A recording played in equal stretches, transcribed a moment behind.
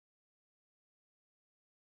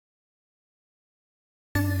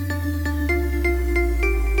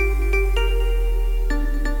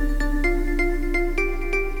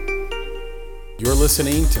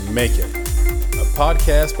listening to Make It, a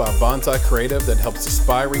podcast by Bonsai Creative that helps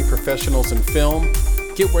aspiring professionals in film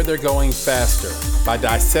get where they're going faster by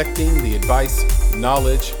dissecting the advice,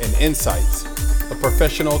 knowledge, and insights of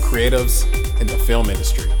professional creatives in the film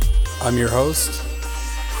industry. I'm your host,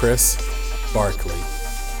 Chris Barkley.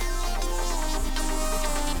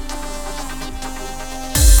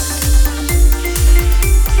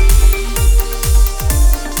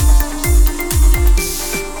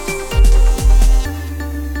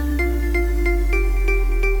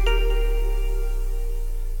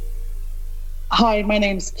 Hi, my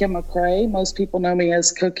name's Kim McCrae. Most people know me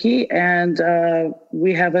as Cookie, and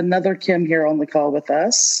we have another Kim here on the call with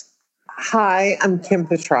us. Hi, I'm Kim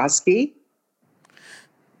Petrosky.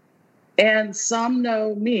 And some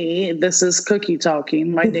know me, this is Cookie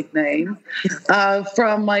talking, my nickname,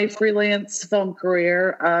 from my freelance film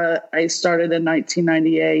career. I started in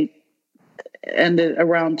 1998, ended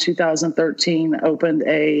around 2013, opened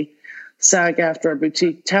a SAG-AFTRA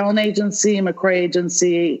boutique talent agency, McCrae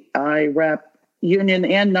Agency. I rep union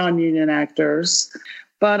and non-union actors.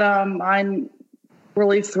 But I'm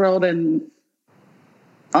really thrilled and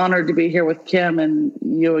honored to be here with Kim and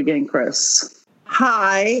you again, Chris.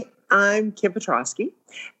 Hi, I'm Kim Petrosky,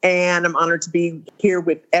 and I'm honored to be here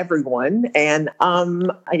with everyone. And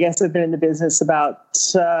I guess I've been in the business about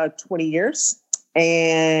 20 years.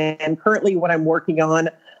 And currently what I'm working on,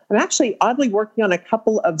 I'm actually oddly working on a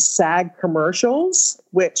couple of SAG commercials,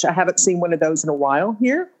 which I haven't seen one of those in a while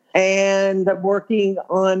here. And I'm working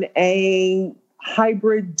on a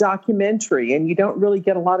hybrid documentary. And you don't really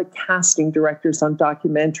get a lot of casting directors on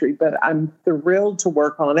documentary, but I'm thrilled to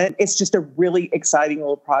work on it. It's just a really exciting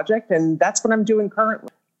little project. And that's what I'm doing currently.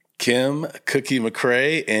 Kim, Cookie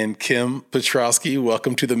McCrae, and Kim Petrosky,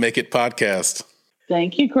 welcome to the Make It podcast.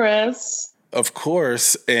 Thank you, Chris. Of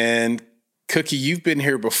course. And Cookie, you've been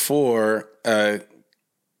here before.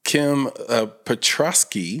 Kim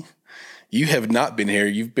Petrosky, you have not been here.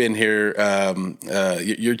 You've been here.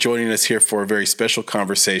 You're joining us here for a very special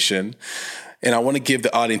conversation. And I want to give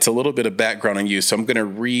the audience a little bit of background on you. So I'm going to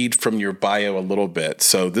read from your bio a little bit.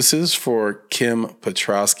 So this is for Kim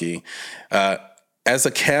Petrosky. As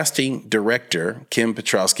a casting director, Kim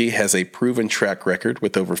Petrosky has a proven track record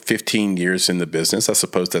with over 15 years in the business. I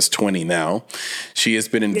suppose that's 20 now. She has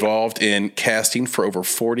been involved in casting for over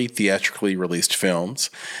 40 theatrically released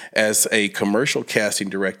films. As a commercial casting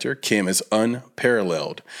director, Kim is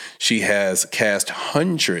unparalleled. She has cast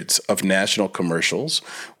hundreds of national commercials,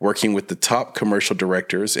 working with the top commercial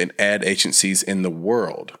directors and ad agencies in the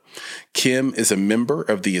world. Kim is a member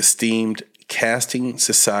of the esteemed Casting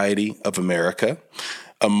Society of America.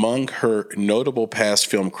 Among her notable past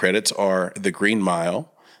film credits are The Green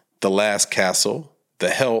Mile, The Last Castle, The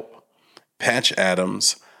Help, Patch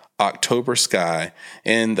Adams, October Sky,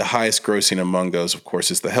 and the highest grossing among those, of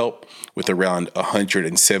course, is The Help, with around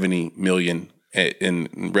 $170 million in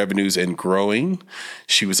revenues and growing.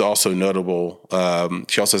 She was also notable.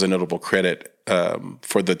 She also has a notable credit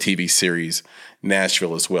for the TV series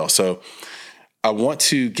Nashville as well. So I want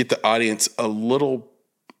to get the audience a little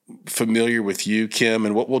familiar with you, Kim.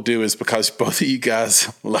 And what we'll do is, because both of you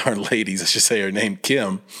guys are ladies, I should say, are named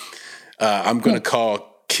Kim, I'm going to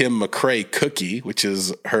call Kim McCrae Cookie, which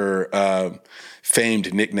is her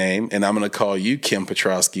famed nickname. And I'm going to call you, Kim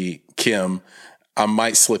Petrosky, Kim. I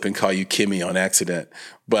might slip and call you Kimmy on accident,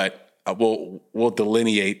 but we'll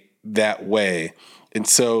delineate that way. And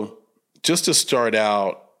so just to start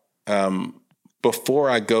out, before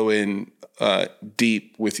I go in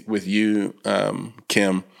deep with you,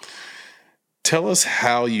 Kim, tell us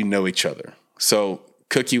how you know each other. So,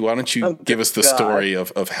 Cookie, why don't you give us the story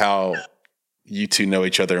of how you two know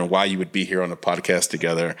each other and why you would be here on a podcast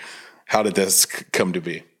together? How did this come to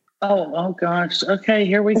be? Oh gosh. Okay,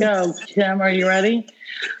 here we go. Kim, are you ready?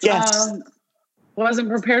 Yes. Wasn't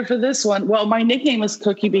prepared for this one. Well, my nickname is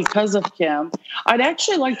Cookie because of Kim. I'd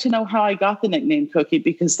actually like to know how I got the nickname Cookie,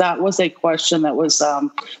 because that was a question that was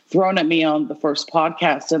thrown at me on the first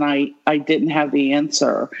podcast, and I didn't have the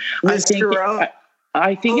answer. Mr. Owens.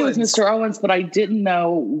 I think it was Mr. Owens, but I didn't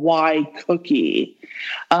know why Cookie.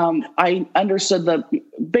 I understood that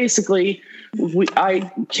basically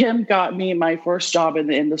Kim got me my first job in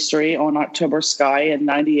the industry on October Sky in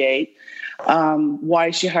 98. Why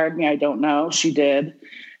she hired me, I don't know. She did.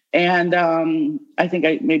 And I think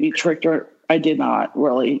I maybe tricked her. I did not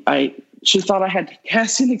really. She thought I had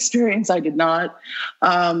casting experience. I did not.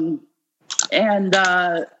 And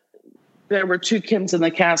there were two Kims in the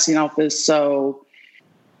casting office. So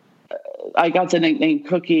I got the nickname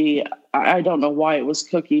Cookie. I don't know why it was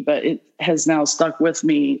Cookie, but it has now stuck with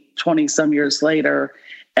me 20 some years later.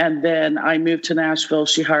 And then I moved to Nashville.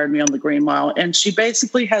 She hired me on the Green Mile. And she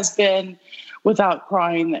basically has been, without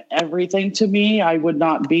crying, everything to me. I would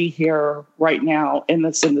not be here right now in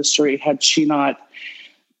this industry had she not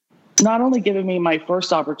only given me my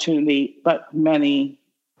first opportunity, but many.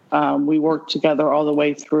 We worked together all the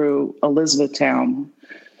way through Elizabethtown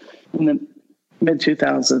in the mid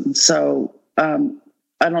 2000s. So I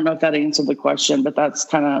don't know if that answered the question, but that's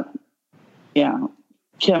kind of, yeah.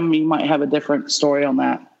 Kim, you might have a different story on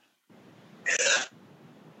that.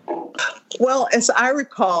 Well, as I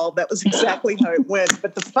recall, that was exactly how it went.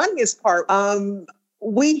 But the funniest part,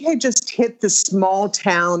 we had just hit this small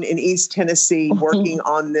town in East Tennessee working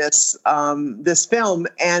on this this film,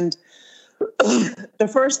 and the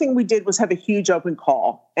first thing we did was have a huge open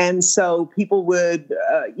call. And so people would,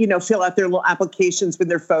 fill out their little applications with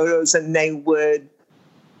their photos, and they would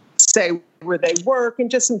say where they work and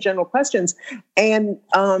just some general questions. And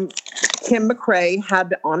Kim McCrae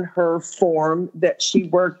had on her form that she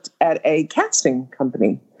worked at a casting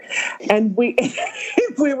company. And we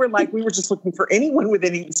were like, we were just looking for anyone with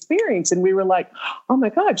any experience. And we were like, oh my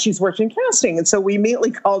God, she's worked in casting. And so we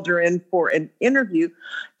immediately called her in for an interview.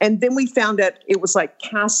 And then we found out it was like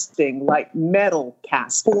casting, like metal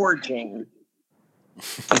cast, forging.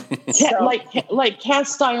 So, like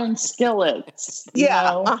cast iron skillets.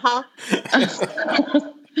 Yeah.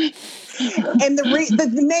 And the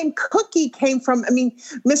name Cookie came from,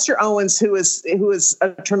 Mr. Owens, who is a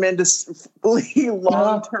tremendously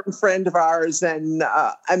long-term friend of ours, and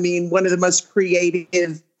one of the most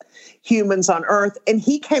creative humans on earth. And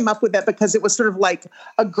he came up with that because it was sort of like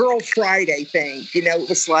a Girl Friday thing. It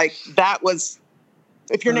was like, that was,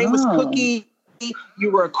 if your name was Cookie, you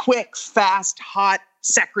were a quick, fast, hot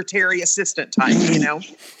secretary assistant type,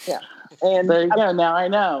 Yeah. And there you go. Now I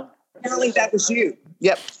know. Apparently that was you.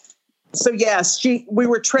 Yep. So yes, we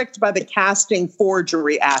were tricked by the casting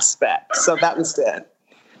forgery aspect. So that was it.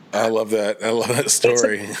 I love that. I love that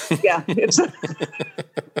story.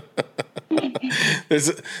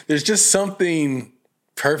 There's just something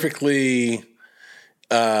perfectly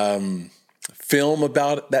film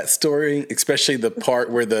about that story, especially the part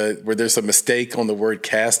where there's a mistake on the word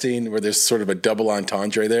casting, where there's sort of a double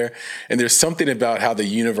entendre there. And there's something about how the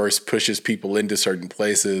universe pushes people into certain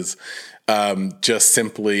places, just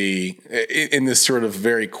simply in this sort of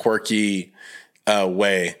very quirky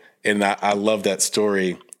way. And I love that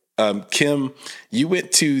story. Kim, you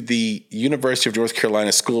went to the University of North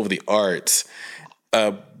Carolina School of the Arts.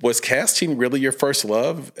 Was casting really your first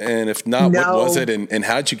love? And if not, No. What was it? And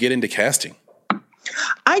how'd you get into casting?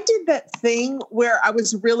 I did that thing where I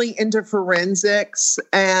was really into forensics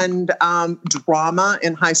and drama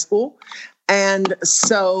in high school. And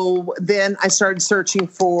so then I started searching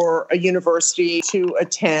for a university to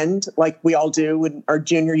attend, like we all do in our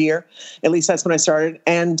junior year. At least that's when I started.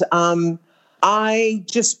 And I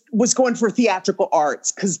just was going for theatrical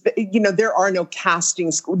arts because, there are no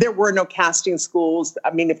casting schools. There were no casting schools.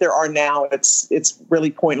 If there are now, it's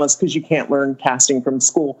really pointless because you can't learn casting from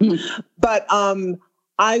school. But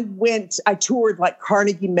I toured like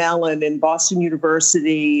Carnegie Mellon and Boston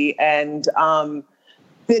University and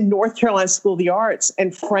the North Carolina School of the Arts.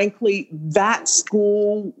 And frankly, that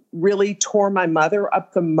school really tore my mother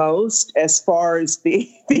up the most as far as the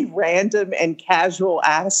random and casual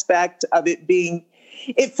aspect of it being.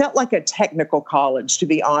 It felt like a technical college, to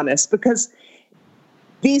be honest, because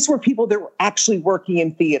these were people that were actually working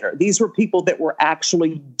in theater. These were people that were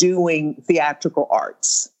actually doing theatrical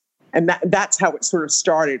arts. And that's how it sort of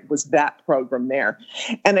started, was that program there.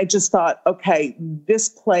 And I just thought, okay, this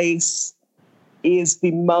place is the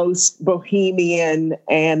most bohemian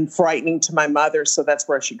and frightening to my mother, so that's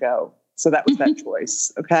where I should go. So that was that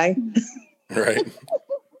choice, okay? Right.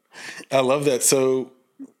 I love that. So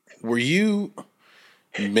were you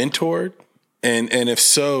mentored? And if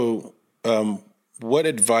so, what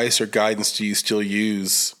advice or guidance do you still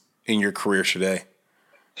use in your career today?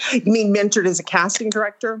 You mean mentored as a casting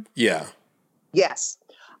director? Yeah. Yes.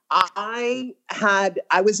 I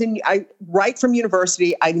right from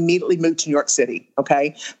university, I immediately moved to New York City.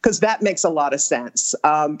 Okay. Because that makes a lot of sense.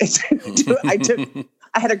 I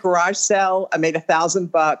had a garage sale. I made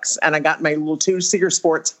 $1,000 and I got my little 2-seater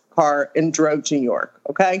sports car and drove to New York.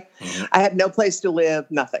 Okay. Mm-hmm. I had no place to live,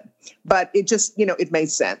 nothing, but it just, it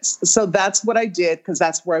made sense. So that's what I did because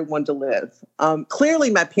that's where I wanted to live. Clearly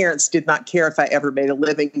my parents did not care if I ever made a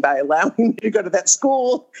living by allowing me to go to that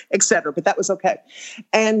school, et cetera, but that was okay.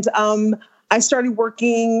 And I started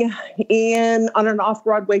working on an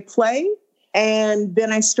off-Broadway play. And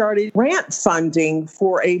then I started grant funding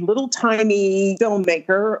for a little tiny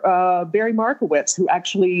filmmaker, Barry Markowitz, who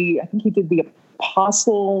actually, I think he did The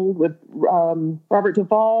Apostle with Robert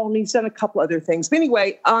Duvall, and he's done a couple other things. But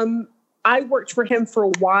anyway, I worked for him for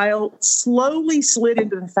a while, slowly slid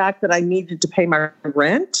into the fact that I needed to pay my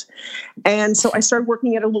rent. And so I started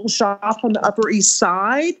working at a little shop on the Upper East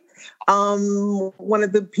Side. One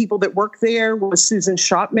of the people that worked there was Susan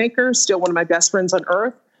Shopmaker, still one of my best friends on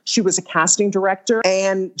earth. She was a casting director,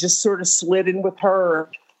 and just sort of slid in with her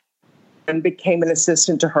and became an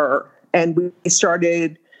assistant to her. And we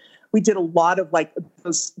did a lot of like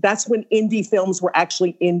those. That's when indie films were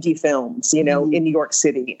actually indie films, in New York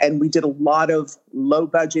City. And we did a lot of low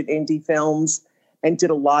budget indie films and did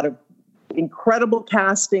a lot of incredible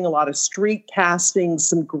casting, a lot of street casting,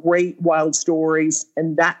 some great wild stories.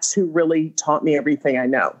 And that's who really taught me everything I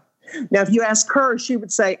know. Now, if you ask her, she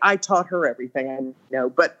would say, I taught her everything I know.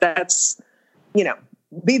 But that's,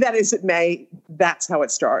 be that as it may, that's how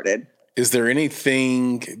it started. Is there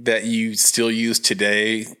anything that you still use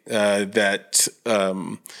today that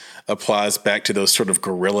applies back to those sort of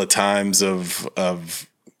guerrilla times of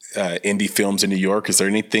indie films in New York? Is there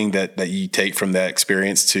anything that you take from that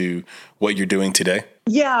experience to what you're doing today?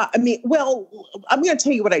 Yeah, I'm going to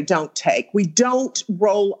tell you what I don't take. We don't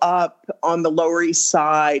roll up on the Lower East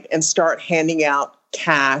Side and start handing out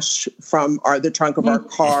cash from the trunk of our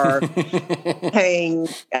car, paying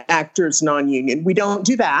actors non-union. We don't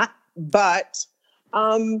do that. But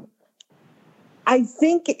I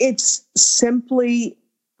think it's simply,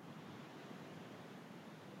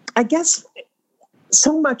 I guess,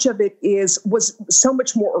 so much of it was so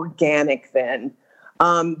much more organic then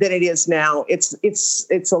than it is now.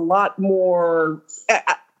 It's a lot more.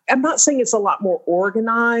 I'm not saying it's a lot more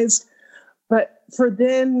organized, but for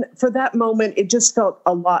that moment, it just felt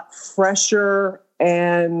a lot fresher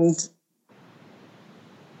and.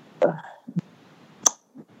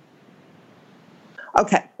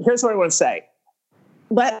 Okay, here's what I want to say.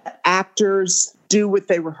 Let actors do what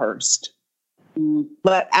they rehearsed.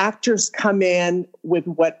 Let actors come in with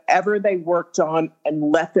whatever they worked on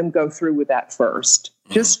and let them go through with that first.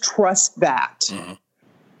 Just trust that.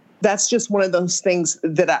 That's just one of those things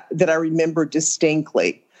that I remember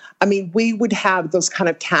distinctly. I mean, we would have those kind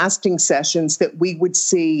of casting sessions that we would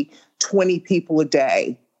see 20 people a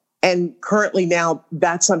day. And currently now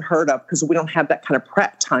that's unheard of because we don't have that kind of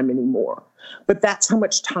prep time anymore. But that's how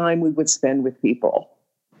much time we would spend with people.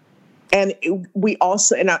 And we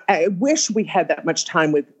also, and I wish we had that much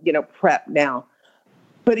time with, prep now,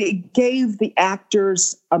 but it gave the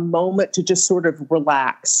actors a moment to just sort of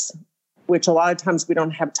relax, which a lot of times we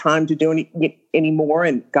don't have time to do anymore.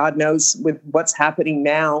 And God knows with what's happening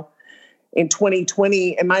now in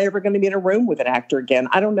 2020, am I ever going to be in a room with an actor again?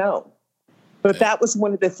 I don't know. But that was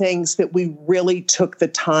one of the things that we really took the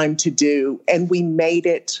time to do. And we made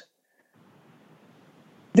it.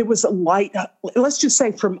 There was a light, let's just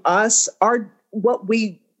say from us, what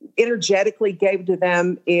we energetically gave to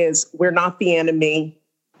them is we're not the enemy.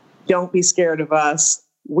 Don't be scared of us.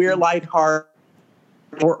 We're lighthearted.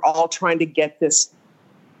 We're all trying to get this,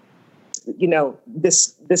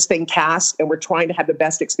 this thing cast, and we're trying to have the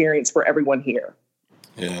best experience for everyone here.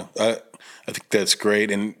 Yeah, I think that's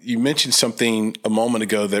great. And you mentioned something a moment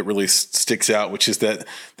ago that really sticks out, which is that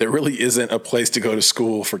there really isn't a place to go to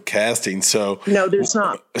school for casting. So no, there's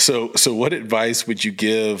not. So what advice would you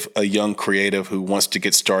give a young creative who wants to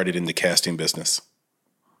get started in the casting business?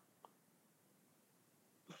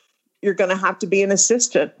 You're going to have to be an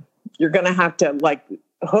assistant. You're going to have to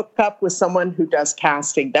hook up with someone who does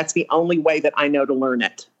casting. That's the only way that I know to learn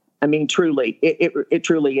it. I mean, truly, it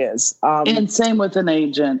truly is. And same with an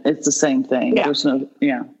agent. It's the same thing. Yeah. There's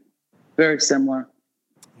very similar.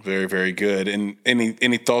 Very, very good. And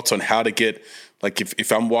any thoughts on how to get,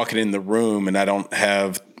 if I'm walking in the room and I don't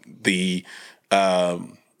have the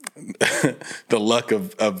the luck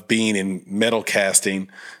of being in metal casting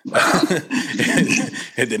and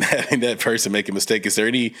then having that person make a mistake. Is there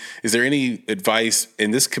any advice,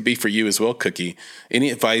 and this could be for you as well, Cookie, any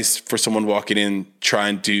advice for someone walking in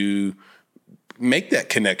trying to make that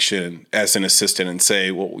connection as an assistant and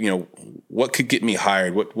say, well, what could get me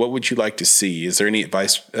hired? What would you like to see? Is there any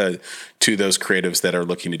advice to those creatives that are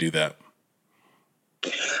looking to do that?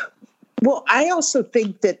 Well, I also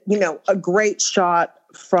think that, a great shot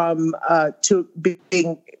from to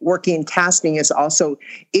being working in casting is also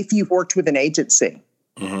if you've worked with an agency.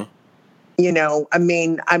 Mm-hmm.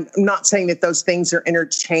 I'm not saying that those things are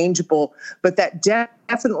interchangeable, but that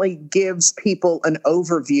definitely gives people an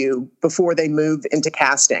overview before they move into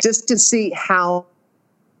casting, just to see how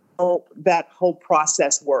that whole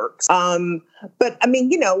process works. But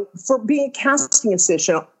for being a casting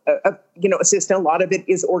assistant, a lot of it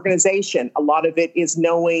is organization. A lot of it is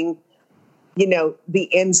knowing the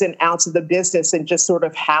ins and outs of the business and just sort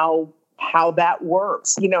of how that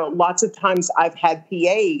works. Lots of times I've had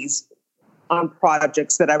PAs on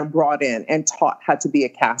projects that I've brought in and taught how to be a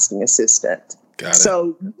casting assistant. Got it.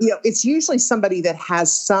 So, it's usually somebody that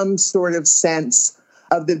has some sort of sense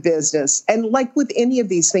of the business. And like with any of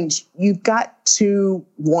these things, you've got to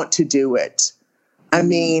want to do it. I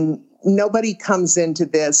mean, nobody comes into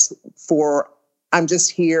this I'm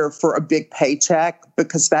just here for a big paycheck,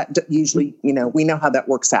 because that usually, we know how that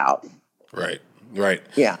works out. Right.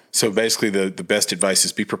 Yeah. So basically the best advice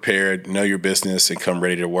is be prepared, know your business, and come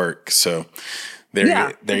ready to work. So there you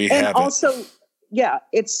have it. And also,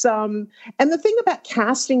 it's, and the thing about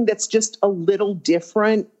casting that's just a little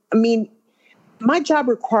different, I mean, my job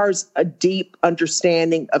requires a deep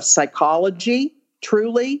understanding of psychology,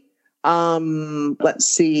 truly. Let's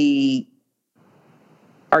see,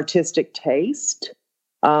 artistic taste,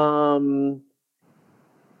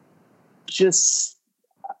 just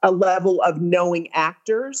a level of knowing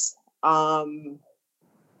actors,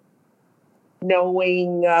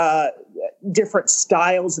 knowing different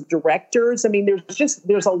styles of directors. I mean,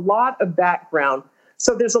 there's a lot of background.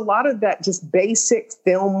 So there's a lot of that just basic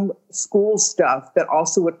film school stuff that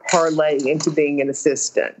also would parlay into being an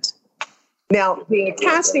assistant. Now, being a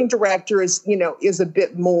casting director is a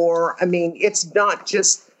bit more. I mean, it's not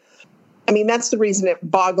just. I mean, that's the reason it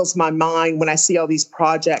boggles my mind when I see all these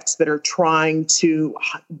projects that are trying to,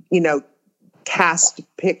 cast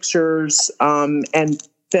pictures and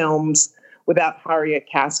films without hiring a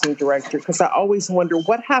casting director. Because I always wonder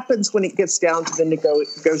what happens when it gets down to the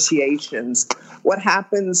negotiations. What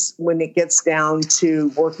happens when it gets down to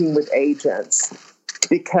working with agents?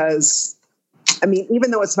 Because, I mean,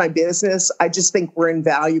 even though it's my business, I just think we're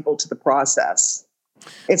invaluable to the process.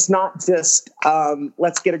 It's not just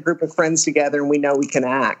let's get a group of friends together and we know we can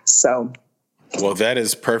act. So, well, that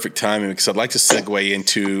is perfect timing, because I'd like to segue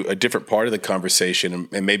into a different part of the conversation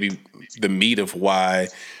and maybe the meat of why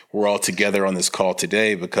we're all together on this call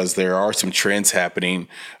today, because there are some trends happening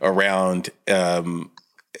around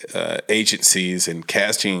agencies and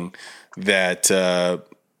casting that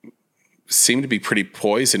seem to be pretty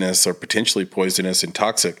poisonous or potentially poisonous and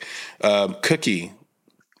toxic. Cookie,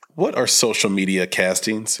 what are social media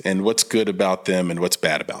castings, and what's good about them and what's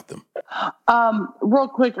bad about them? Real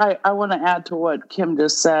quick, I want to add to what Kim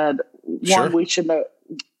just said. Sure. One, we should know,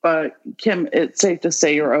 Kim, it's safe to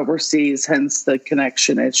say you're overseas, hence the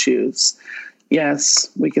connection issues. Yes,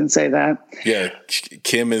 we can say that. Yeah,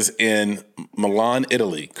 Kim is in Milan,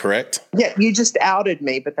 Italy, correct? Yeah, you just outed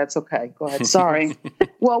me, but that's okay. Go ahead. Sorry.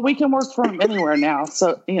 Well, we can work from anywhere now.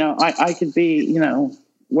 So, I could be,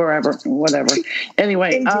 wherever, whatever.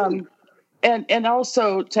 Anyway, and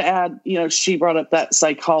also to add, she brought up that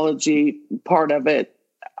psychology part of it.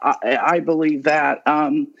 I believe that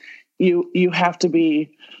you have to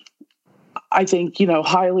be, I think,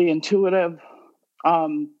 highly intuitive.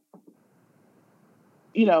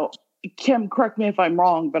 Kim, correct me if I'm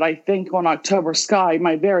wrong, but I think on October Sky,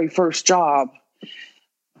 my very first job,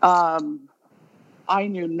 I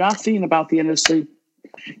knew nothing about the industry.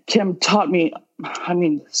 Kim taught me,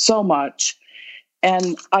 so much.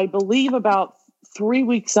 And I believe about 3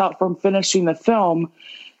 weeks out from finishing the film,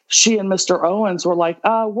 she and Mr. Owens were like,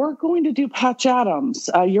 we're going to do Patch Adams.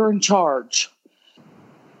 You're in charge.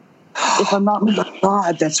 If I'm not mistaken. Oh my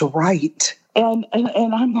God, that's right. And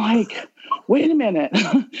I'm like, wait a minute.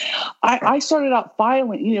 I started out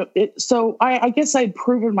filing, so I guess I'd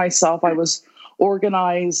proven myself. I was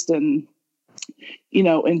organized and,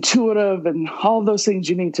 intuitive and all those things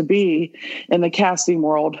you need to be in the casting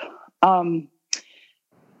world. I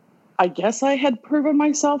guess I had proven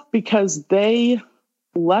myself because they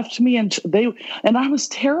left me and I was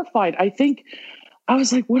terrified. I think I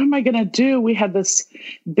was like, what am I going to do? We had this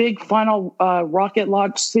big final rocket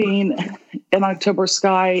launch scene in October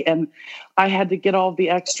Sky, and I had to get all the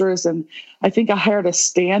extras. And I think I hired a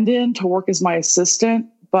stand-in to work as my assistant,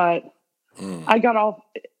 but I got off.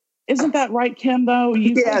 Isn't that right, Kim, though?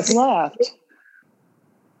 You yes. left.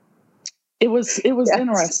 It was yes.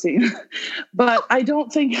 Interesting, but I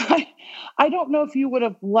don't know if you would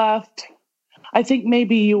have left. I think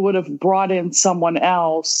maybe you would have brought in someone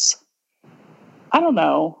else. I don't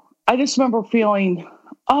know. I just remember feeling,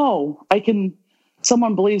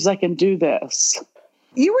 someone believes I can do this.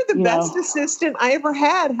 You were the best assistant I ever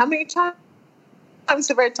had. How many times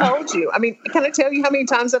have I told you? Can I tell you how many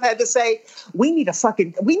times I've had to say, we need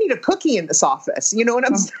a cookie in this office. You know what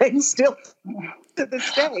I'm saying? Still to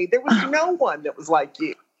this day, there was no one that was like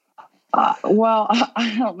you. Well,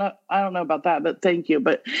 I don't know. I don't know about that, but thank you.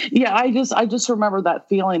 But yeah, I just remember that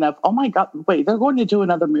feeling of, oh my God, wait, they're going to do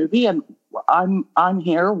another movie. And I'm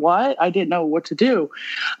here. What? I didn't know what to do.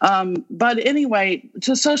 But anyway,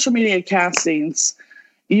 to social media castings,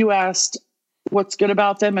 you asked what's good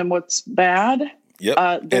about them and what's bad. Yep.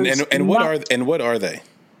 And what are they?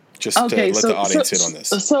 Just to let the audience in on this.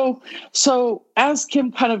 So as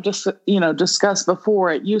Kim kind of just discussed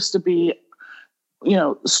before, it used to be,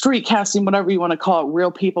 street casting, whatever you want to call it,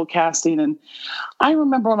 real people casting. And I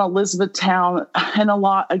remember on Elizabethtown, and a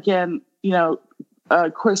lot, again,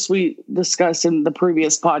 Chris, we discussed in the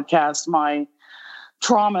previous podcast, my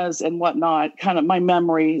traumas and whatnot, kind of my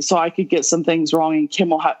memory, so I could get some things wrong. And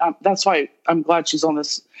Kim will that's why I'm glad she's on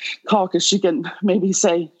this call, because she can maybe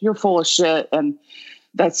say, you're full of shit. And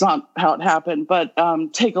that's not how it happened. But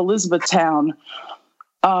take Elizabethtown.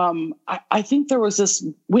 I think there was this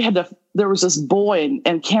boy,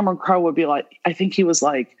 and Cameron Crowe would be like, I think he was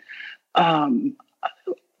like,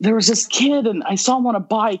 there was this kid, and I saw him on a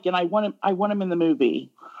bike, and I want him in the movie.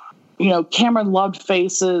 Cameron loved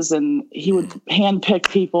faces, and he would handpick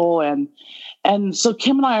people, and so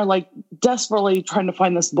Kim and I are like desperately trying to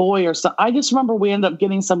find this boy or something. I just remember we ended up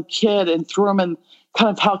getting some kid and threw him in kind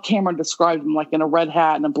of how Cameron described him, like in a red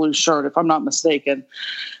hat and a blue shirt, if I'm not mistaken.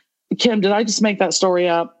 Kim, did I just make that story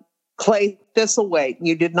up? Clay Thistlewaite.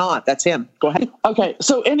 You did not. That's him. Go ahead. Okay.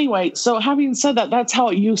 So anyway, having said that, that's how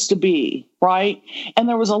it used to be, right? And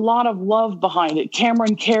there was a lot of love behind it.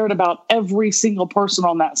 Cameron cared about every single person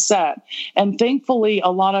on that set. And thankfully, a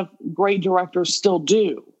lot of great directors still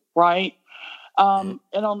do, right? And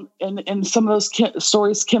some of those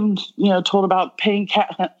stories Kim, told about paying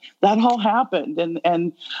that all happened.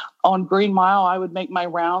 And on Green Mile, I would make my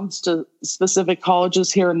rounds to specific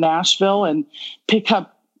colleges here in Nashville and pick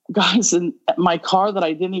up guys in my car that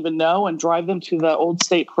I didn't even know and drive them to the old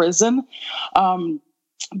state prison.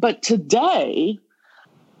 But today,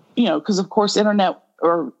 because of course, internet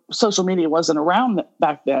or social media wasn't around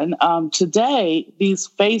back then. Today, these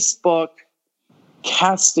Facebook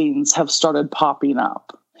castings have started popping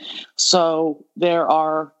up. So there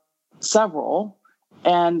are several,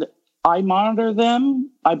 and I monitor them.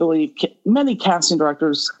 I believe many casting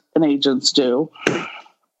directors and agents do.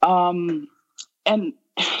 And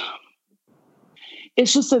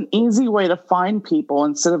it's just an easy way to find people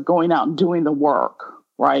instead of going out and doing the work,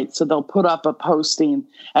 right? So they'll put up a posting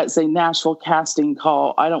at, say, Nashville Casting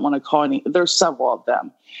Call. I don't want to call any. There's several of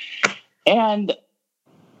them. And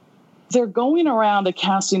they're going around a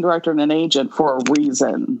casting director and an agent for a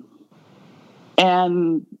reason.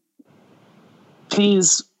 And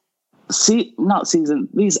these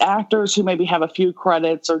actors who maybe have a few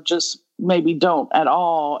credits or just maybe don't at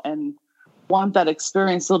all and want that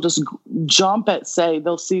experience, they'll just jump at, say,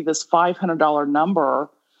 they'll see this $500 number,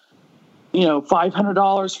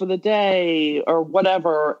 $500 for the day or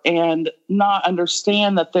whatever, and not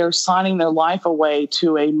understand that they're signing their life away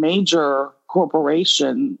to a major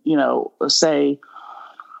corporation, say,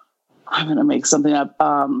 I'm going to make something up,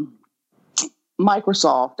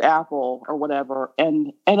 Microsoft, Apple, or whatever,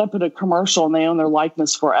 and end up in a commercial and they own their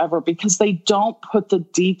likeness forever because they don't put the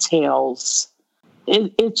details.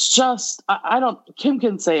 It's just, Kim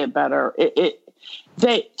can say it better.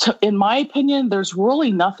 In my opinion, there's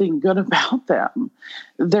really nothing good about them.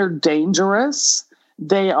 They're dangerous.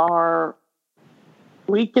 They are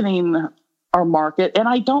weakening our market. And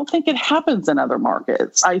I don't think it happens in other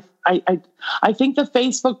markets. I think the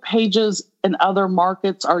Facebook pages in other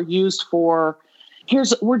markets are used for,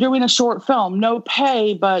 we're doing a short film, no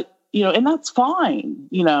pay, but and that's fine.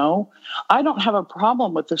 I don't have a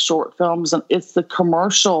problem with the short films. It's the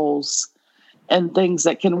commercials and things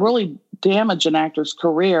that can really damage an actor's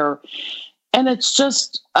career. And it's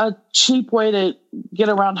just a cheap way to get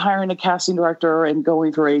around hiring a casting director and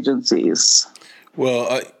going through agencies.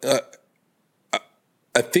 Well,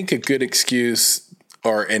 I think a good excuse,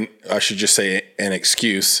 and I should just say an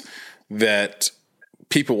excuse that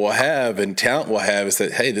people will have and talent will have is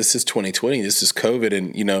that, hey, this is 2020, this is COVID.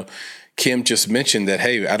 And, Kim just mentioned that,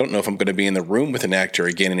 hey, I don't know if I'm going to be in the room with an actor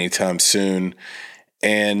again anytime soon.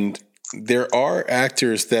 And there are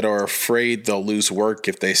actors that are afraid they'll lose work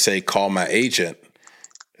if they say, call my agent.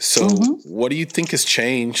 So what do you think has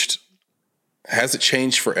changed? Has it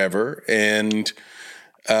changed forever? And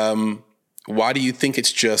why do you think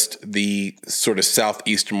it's just the sort of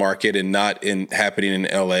Southeast market and not happening in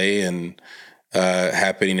LA and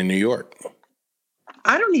happening in New York?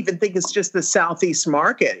 I don't even think it's just the Southeast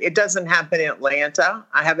market. It doesn't happen in Atlanta.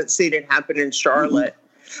 I haven't seen it happen in Charlotte.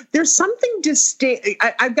 There's something distinct.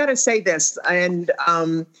 I've got to say this, and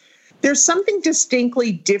there's something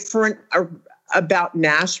distinctly different about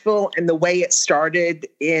Nashville and the way it started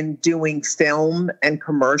in doing film and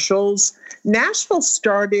commercials. Nashville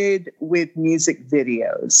started with music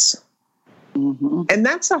videos. Mm-hmm. And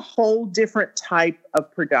that's a whole different type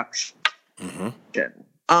of production.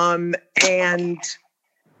 And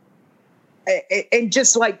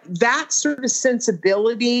just like that sort of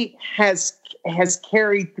sensibility has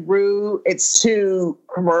carried through. It's to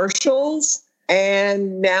commercials,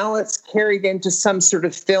 and now it's carried into some sort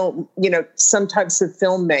of film, some types of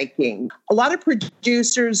filmmaking. A lot of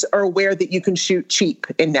producers are aware that you can shoot cheap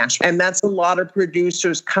in Nashville, and that's a lot of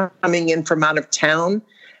producers coming in from out of town.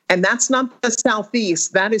 And that's not the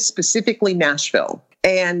Southeast. That is specifically Nashville.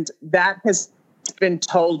 And that has been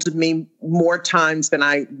told to me more times than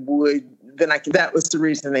I can. That was the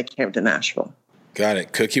reason they came to Nashville. Got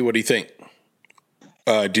it. Cookie, what do you think?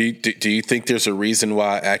 Do you think there's a reason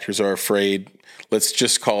why actors are afraid? Let's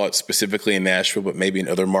just call it specifically in Nashville, but maybe in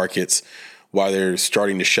other markets, why they're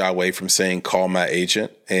starting to shy away from saying, call my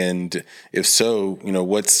agent? And if so,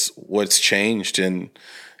 what's changed, and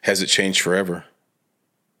has it changed forever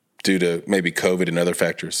due to maybe COVID and other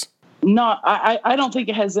factors? No, I don't think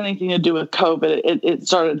it has anything to do with COVID. It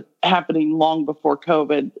started happening long before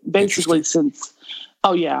COVID, basically since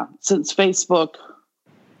Facebook,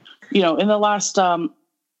 in the last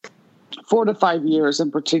 4 to 5 years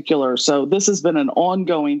in particular. So this has been an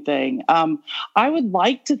ongoing thing. I would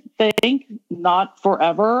like to think not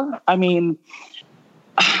forever. I mean,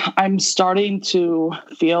 I'm starting to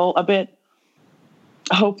feel a bit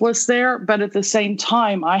hopeless there, but at the same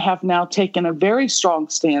time, I have now taken a very strong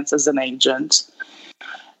stance as an agent,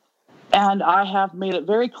 and I have made it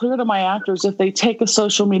very clear to my actors, if they take a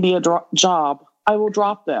social media job, I will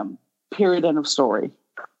drop them, period, end of story.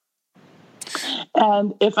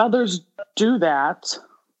 And if others do that,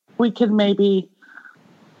 we can maybe,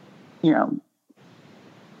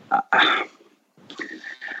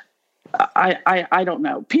 I don't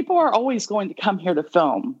know. People are always going to come here to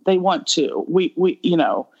film. They want to.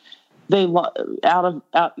 They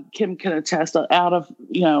Kim can attest, out of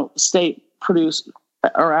state produce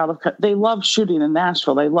or they love shooting in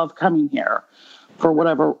Nashville. They love coming here for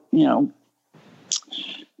whatever,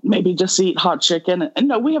 maybe just eat hot chicken. And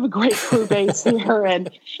no, we have a great crew base here, and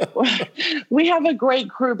we have a great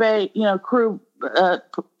crew base, crew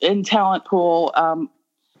in talent pool.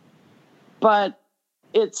 But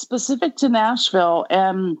it's specific to Nashville.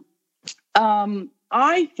 And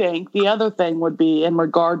I think the other thing would be in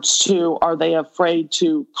regards to, are they afraid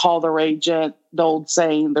to call their agent? The old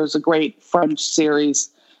saying, there's a great French series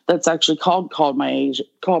that's actually called Call My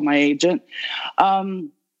Agent.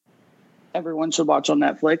 Everyone should watch on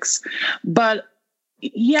Netflix. But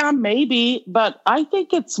yeah, maybe. But I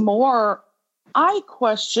think it's more, I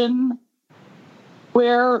question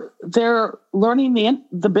where they're learning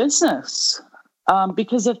the business.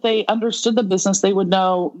 Because if they understood the business, they would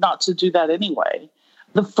know not to do that anyway.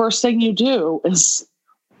 The first thing you do is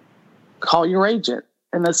call your agent,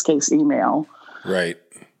 in this case, email. Right.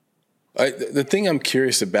 The thing I'm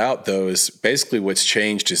curious about, though, is basically what's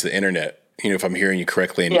changed is the internet. If I'm hearing you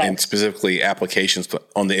correctly, and specifically applications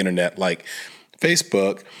on the internet like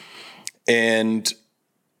Facebook. And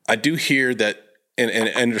I do hear that and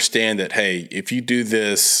understand that, hey, if you do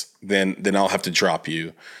this, then I'll have to drop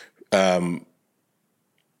you. But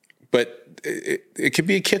it could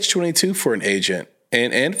be a catch-22 for an agent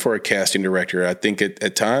and for a casting director. I think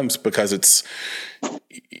at times, because it's,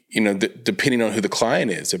 depending on who the client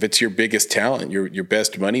is. If it's your biggest talent, your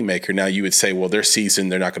best moneymaker, now you would say, well, they're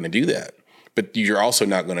seasoned, they're not going to do that. But you're also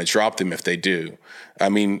not going to drop them if they do. I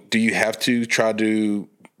mean, do you have to try to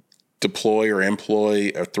deploy or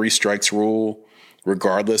employ a 3 strikes rule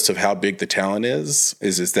regardless of how big the talent is?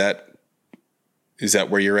 Is that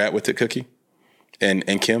where you're at with it, Cookie and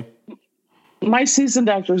Kim? My seasoned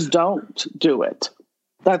actors don't do it.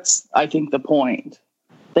 That's, I think, the point.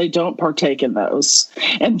 They don't partake in those.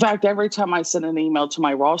 In fact, every time I send an email to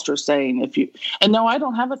my roster saying, no, I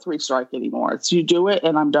don't have a 3 strike anymore. It's you do it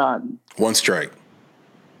and I'm done. 1 strike.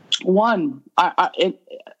 1.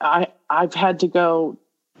 I've had to go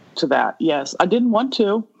to that. Yes, I didn't want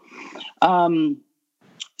to.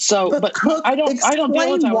 But Cook, I don't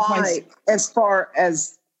deal with that why, as far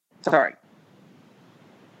as, sorry.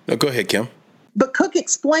 No, go ahead, Kim. But Cook,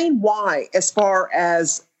 explain why, as far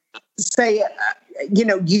as, say,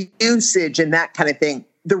 usage and that kind of thing,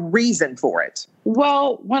 the reason for it.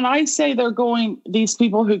 Well, when I say these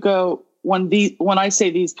people who go, when I say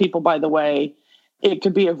these people, by the way, it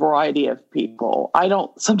could be a variety of people. I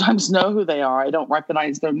don't sometimes know who they are. I don't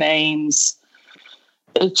recognize their names.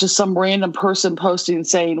 It's just some random person posting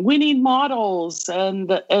saying, we need models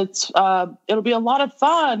and it'll be a lot of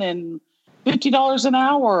fun and $50 an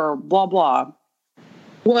hour, blah, blah.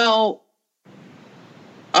 Well,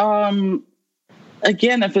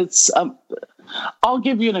 again, if it's, I'll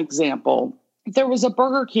give you an example. there was a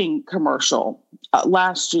Burger King commercial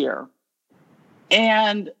last year.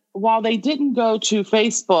 And while they didn't go to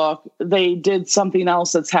Facebook, they did something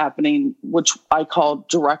else that's happening, which I call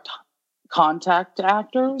direct contact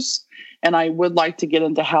actors. And I would like to get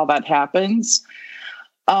into how that happens.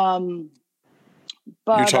 But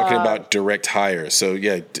you're talking about direct hires. So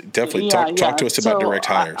definitely talk to us about direct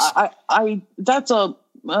hires.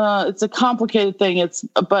 It's a complicated thing.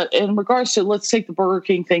 But in regards to, let's take the Burger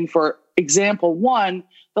King thing for example. One,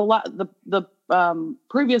 the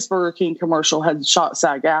previous Burger King commercial had shot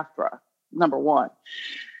SAG-AFTRA, number one.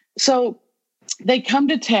 So they come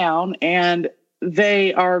to town and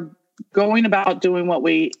they are going about doing what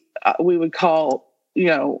we would call,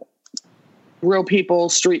 real people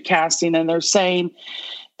street casting. And they're saying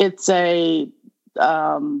it's I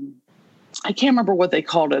can't remember what they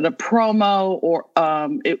called it, a promo or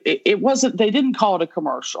it wasn't, they didn't call it a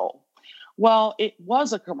commercial. Well, it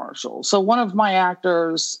was a commercial. So one of my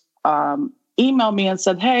actors emailed me and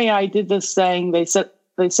said, hey, I did this thing. They said,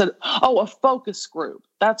 oh, a focus group.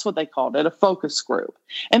 That's what they called it, a focus group.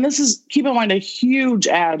 And this is, keep in mind, a huge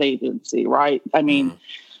ad agency, right? I mean,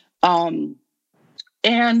 my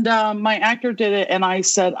actor did it, and I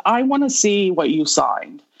said, I want to see what you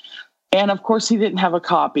signed. And of course, he didn't have a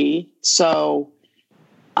copy. So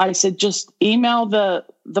I said, just email the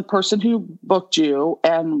person who booked you,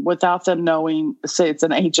 and without them knowing, say it's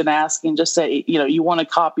an agent asking, just say, you want a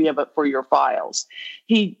copy of it for your files.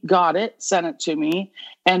 He got it, sent it to me.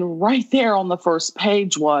 And right there on the first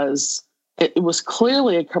page it was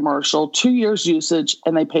clearly a commercial, 2 years usage,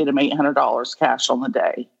 and they paid him $800 cash on the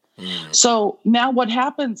day. So now what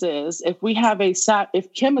happens is if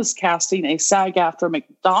Kim is casting a SAG-AFTRA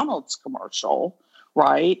McDonald's commercial,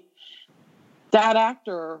 right, that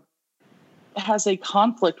actor has a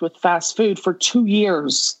conflict with fast food for 2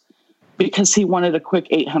 years because he wanted a quick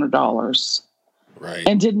 $800, right,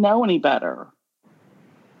 and didn't know any better.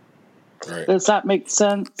 Right. Does that make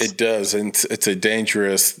sense? It does, and it's the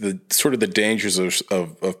dangers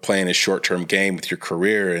of playing a short-term game with your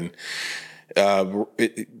career. And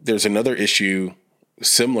there's another issue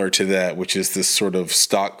similar to that, which is this sort of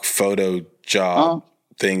stock photo job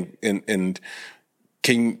thing. And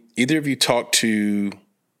can either of you talk to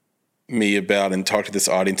me about and talk to this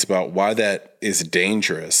audience about why that is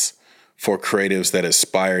dangerous for creatives that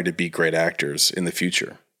aspire to be great actors in the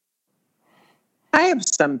future? I have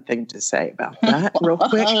something to say about that real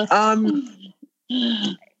quick.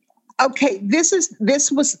 Okay, this is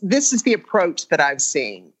the approach that I've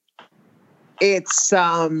seen. It's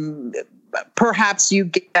perhaps you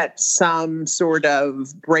get some sort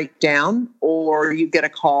of breakdown, or you get a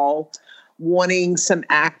call wanting some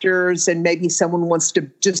actors, and maybe someone wants to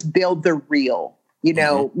just build the reel.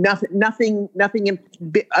 Nothing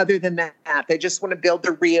other than that. They just want to build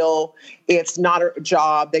the reel. It's not a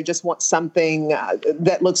job. They just want something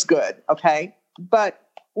that looks good. Okay. But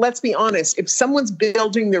let's be honest. If someone's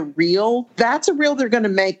building the reel, that's a reel they're going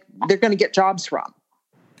to get jobs from.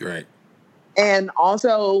 Right. And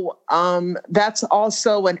also, that's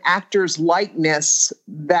also an actor's likeness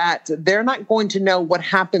that they're not going to know what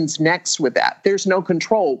happens next with that. There's no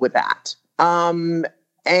control with that. And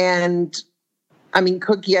I mean,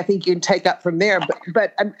 Cookie, I think you can take up from there,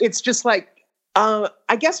 but it's just like,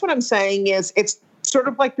 I guess what I'm saying is it's sort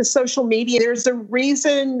of like the social media. There's a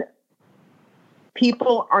reason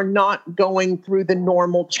people are not going through the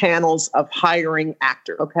normal channels of hiring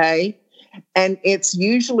actors, okay? And it's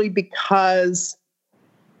usually because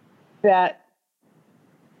that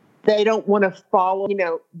they don't want to follow,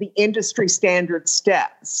 the industry standard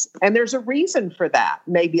steps. And there's a reason for that.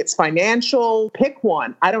 Maybe it's financial, pick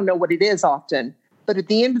one. I don't know what it is often. But at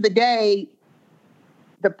the end of the day,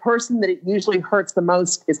 the person that it usually hurts the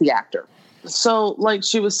most is the actor. So like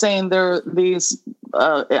she was saying, there are these,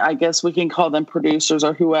 I guess we can call them producers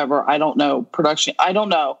or whoever. I don't know. Production. I don't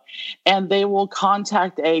know. And they will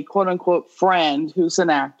contact a quote unquote friend who's an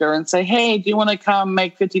actor and say, hey, do you want to come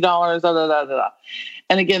make $50? Da, da, da, da.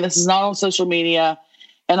 And again, this is not on social media.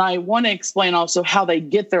 And I want to explain also how they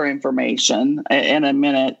get their information in a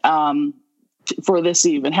minute. For this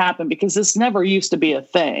to even happen, because this never used to be a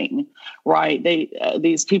thing, right?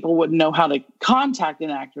 These people wouldn't know how to contact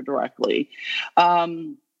an actor directly.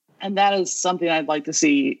 And that is something I'd like to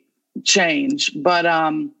see change. But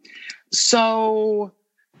so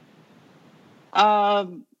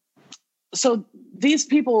these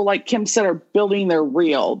people, like Kim said, are building their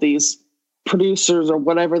reel, these producers or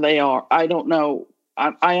whatever they are. I don't know.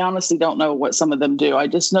 I honestly don't know what some of them do. I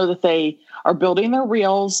just know that they are building their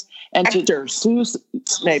reels and actors,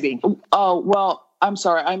 maybe. Oh, well, I'm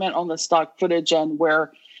sorry. I meant on the stock footage and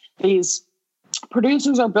where these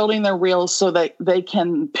producers are building their reels so that they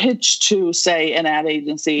can pitch to, say, an ad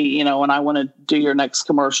agency, you know, and I want to do your next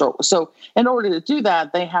commercial. So in order to do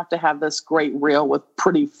that, they have to have this great reel with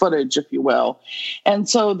pretty footage, if you will. And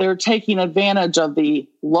so they're taking advantage of the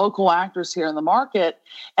local actors here in the market,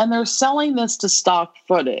 and they're selling this to stock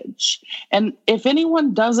footage. And if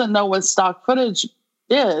anyone doesn't know what stock footage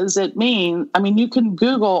is, you can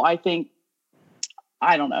Google,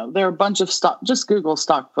 I don't know. There are a bunch of just Google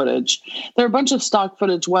stock footage. There are a bunch of stock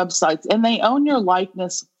footage websites, and they own your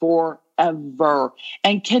likeness forever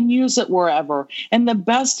and can use it wherever. And the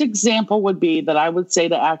best example would be that I would say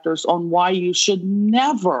to actors on why you should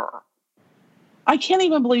never, I can't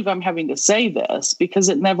even believe I'm having to say this because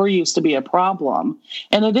it never used to be a problem.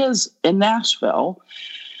 And it is in Nashville.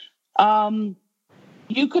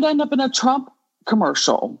 You could end up in a Trump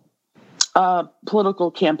commercial.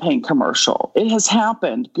 Political campaign commercial. It has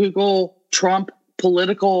happened. Google Trump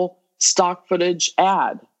political stock footage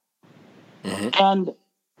ad. Mm-hmm. And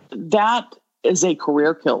that is a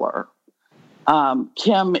career killer.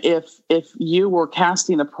 Kim, if you were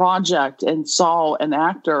casting a project and saw an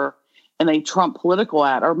actor in a Trump political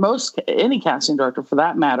ad, or any casting director for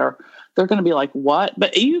that matter, they're going to be like, what?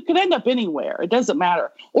 But you could end up anywhere. It doesn't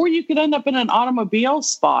matter. Or you could end up in an automobile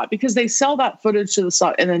spot because they sell that footage to the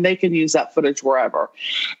side and then they can use that footage wherever.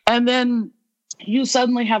 And then you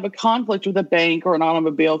suddenly have a conflict with a bank or an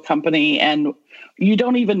automobile company and you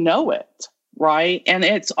don't even know it, right? And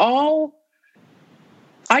it's all,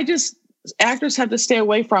 actors have to stay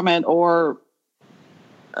away from it or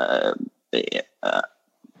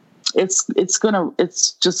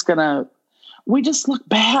we just look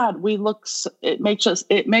bad. It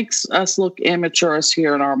makes us look amateurish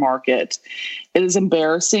here in our market. It is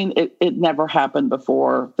embarrassing. It never happened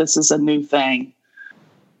before. This is a new thing.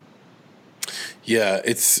 Yeah,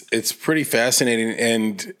 it's pretty fascinating.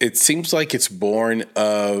 And it seems like it's born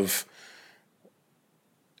of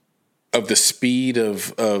the speed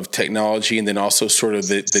of technology and then also sort of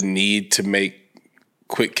the need to make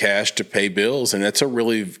quick cash to pay bills. And that's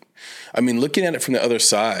looking at it from the other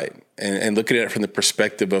side and looking at it from the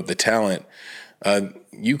perspective of the talent,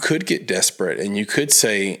 you could get desperate and you could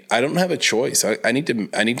say, I don't have a choice. I need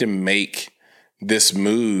to make this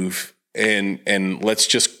move and let's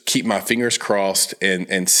just keep my fingers crossed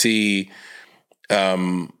and see,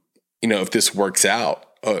 if this works out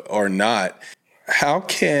or not. How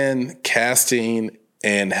can casting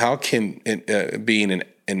and how can being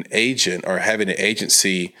an agent or having an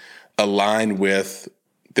agency align with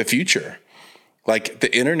the future? Like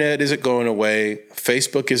the internet isn't going away.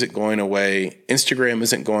 Facebook isn't going away. Instagram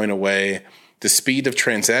isn't going away. The speed of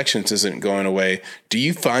transactions isn't going away. Do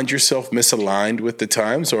you find yourself misaligned with the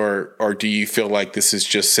times or do you feel like this is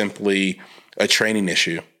just simply a training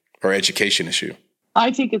issue or education issue?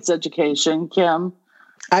 I think it's education, Kim.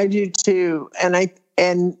 I do too. And I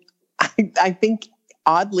think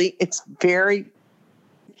oddly, it's very,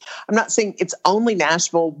 I'm not saying it's only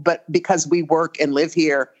Nashville, but because we work and live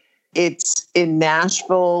here, it's in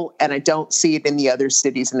Nashville, and I don't see it in the other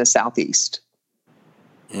cities in the Southeast.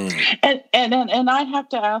 Mm. And I have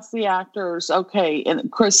to ask the actors, okay, and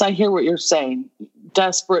Chris, I hear what you're saying,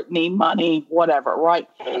 desperate, need money, whatever, right?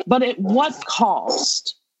 But at what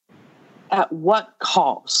cost? At what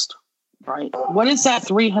cost, right? What is that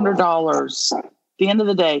 $300 at the end of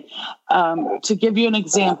the day? To give you an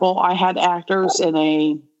example, I had actors in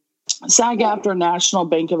a SAG-AFTRA National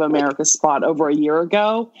Bank of America spot over a year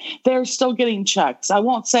ago. They're still getting checks. I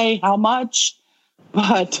won't say how much,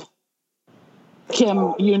 but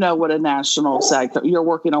Kim, you know what a national SAG, you're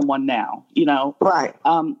working on one now, Right.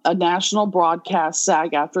 A national broadcast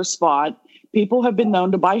SAG-AFTRA spot. People have been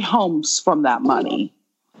known to buy homes from that money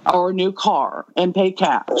or a new car and pay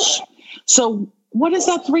cash. So what is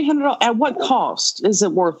that $300? At what cost is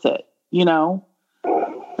it worth it?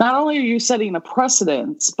 Not only are you setting a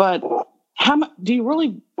precedence, but how much do you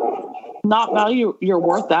really not value your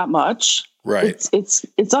worth that much? Right.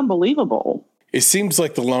 It's unbelievable. It seems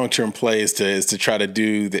like the long-term play is to try to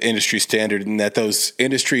do the industry standard, and that those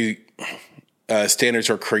industry standards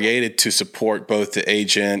are created to support both the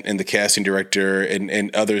agent and the casting director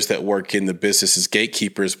and others that work in the business as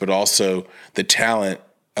gatekeepers, but also the talent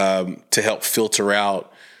to help filter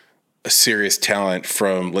out a serious talent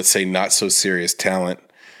from, let's say, not so serious talent.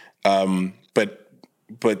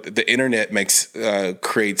 But the internet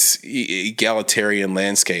creates egalitarian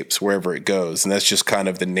landscapes wherever it goes, and that's just kind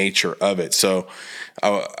of the nature of it. So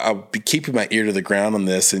I'll be keeping my ear to the ground on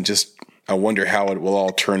this, and I wonder how it will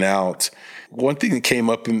all turn out. One thing that came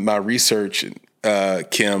up in my research,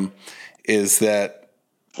 Kim, is that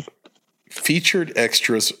featured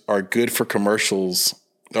extras are good for commercials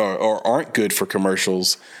or aren't good for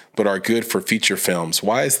commercials, but are good for feature films.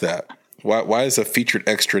 Why is that? Why is a featured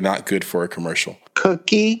extra not good for a commercial?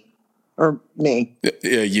 Cookie or me?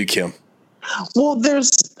 Yeah, you, Kim. Well,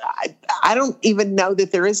 I don't even know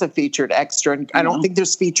that there is a featured extra. And I don't think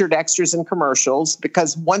there's featured extras in commercials,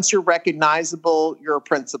 because once you're recognizable, you're a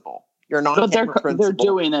principal. You're not. But they're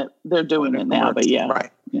doing it. They're doing it now. But yeah,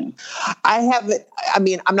 right. Yeah. I haven't. I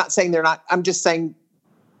mean, I'm not saying they're not. I'm just saying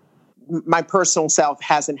my personal self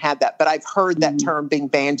hasn't had that, but I've heard that term being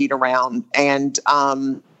bandied around, and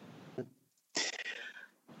I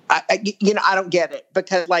don't get it,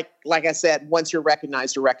 because like I said, once you're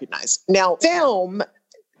recognized, you're recognized. Now, film.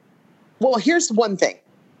 Well, here's one thing.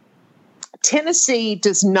 Tennessee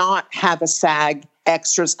does not have a SAG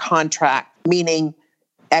extras contract, meaning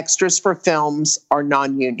extras for films are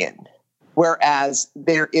non-union, whereas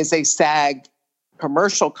there is a SAG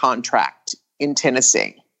commercial contract in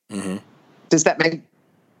Tennessee. Mm-hmm. Does that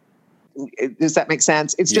make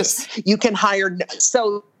sense? It's just, you can hire.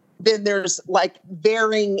 So then there's like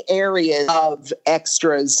varying areas of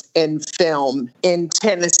extras in film in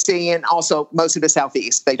Tennessee, and also most of the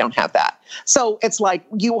Southeast, they don't have that. So it's like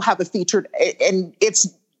you will have a featured, and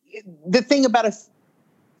it's the thing about a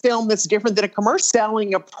film that's different than a commercial,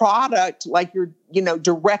 selling a product, like you're,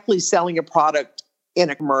 directly selling a product in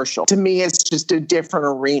a commercial. To me, it's just a different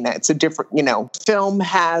arena. It's a different, film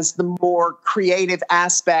has the more creative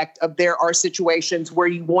aspect of, there are situations where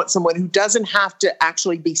you want someone who doesn't have to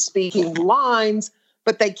actually be speaking lines,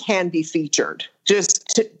 but they can be featured. Just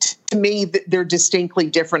to me, they're distinctly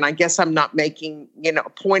different. I guess I'm not making, a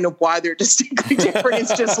point of why they're distinctly different.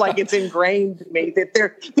 It's just like, it's ingrained in me that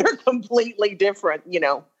they're completely different,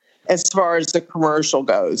 as far as the commercial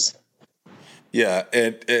goes. Yeah.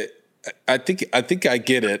 And I think I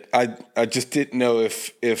get it. I just didn't know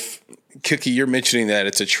if Cookie, you're mentioning that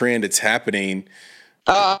it's a trend, it's happening,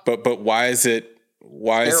 but why is it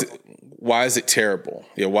terrible?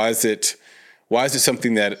 Yeah, why is it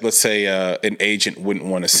something that, let's say, an agent wouldn't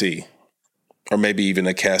want to see, or maybe even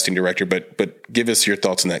a casting director? But give us your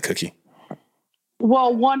thoughts on that, Cookie.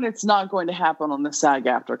 Well, one, it's not going to happen on the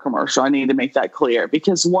SAG-AFTRA commercial. I need to make that clear,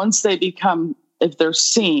 because once they become, if they're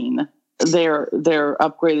seen, they're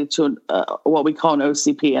upgraded to what we call an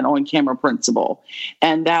OCP, an on-camera principal,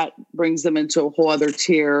 and that brings them into a whole other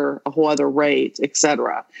tier, a whole other rate,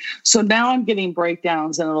 etc. So now I'm getting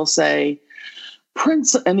breakdowns, and it'll say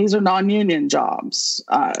and these are non-union jobs.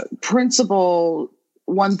 Principal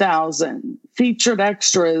 1,000, featured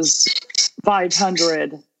extras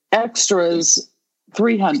 500, extras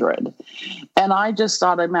 300. And I just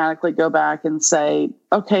automatically go back and say,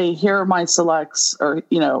 okay, here are my selects, or,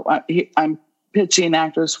 I'm pitching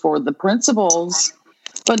actors for the principals,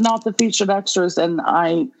 but not the featured extras. And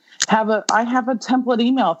I have a template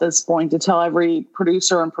email at this point to tell every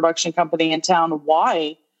producer and production company in town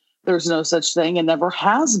why there's no such thing and never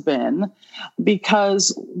has been,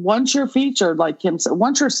 because once you're featured, like Kim said,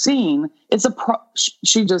 once you're seen,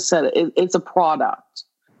 she just said it's a product.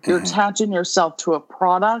 You're attaching yourself to a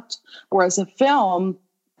product, whereas a film,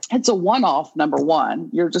 it's a one-off. Number one,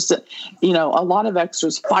 you're just, a lot of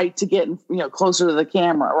extras fight to get, closer to the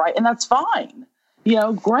camera, right? And that's fine.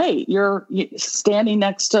 Great. You're standing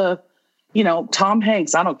next to, Tom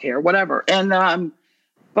Hanks. I don't care, whatever. And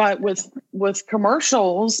but with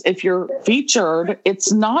commercials, if you're featured,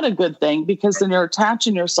 it's not a good thing, because then you're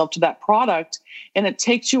attaching yourself to that product, and it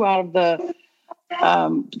takes you out of the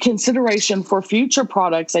consideration for future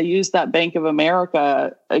products. I use that Bank of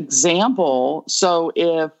America example. So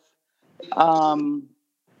if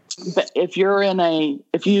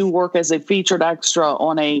you work as a featured extra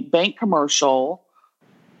on a bank commercial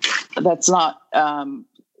that's not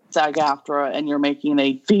SAG-AFTRA, and you're making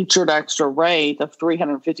a featured extra rate of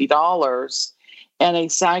 $350, and a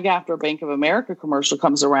SAG-AFTRA Bank of America commercial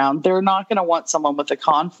comes around, they're not going to want someone with a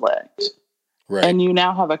conflict. Right. And you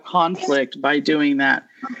now have a conflict by doing that.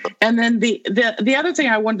 And then the other thing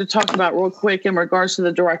I wanted to talk about real quick in regards to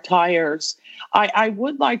the direct hires, I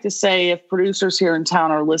would like to say, if producers here in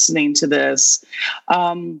town are listening to this,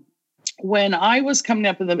 when I was coming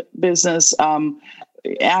up in the business,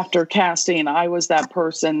 after casting, I was that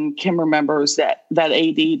person. Kim remembers that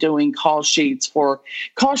AD doing call sheets.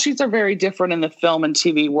 Call sheets are very different in the film and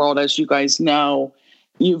TV world, as you guys know.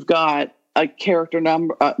 You've got a character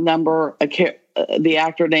number, the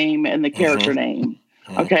actor name, and the character name.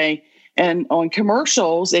 Okay. And on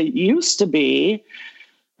commercials, it used to be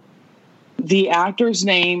the actor's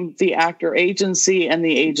name, the actor agency, and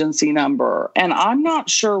the agency number. And I'm not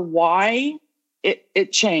sure why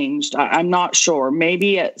it changed. I'm not sure.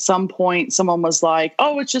 Maybe at some point someone was like,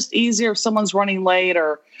 oh, it's just easier if someone's running late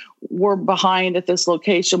or we're behind at this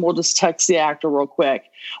location. We'll just text the actor real quick.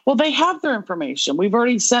 Well, they have their information. We've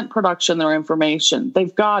already sent production their information.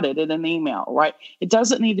 They've got it in an email, right? It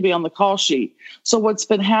doesn't need to be on the call sheet. So what's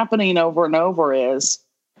been happening over and over is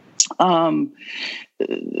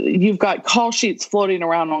you've got call sheets floating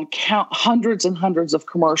around on hundreds and hundreds of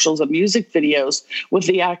commercials and music videos with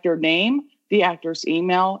the actor name, the actor's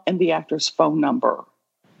email, and the actor's phone number.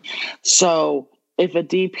 So if a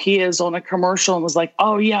DP is on a commercial and was like,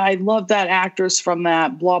 oh yeah, I love that actress from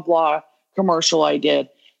that blah, blah commercial I did,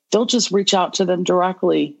 they'll just reach out to them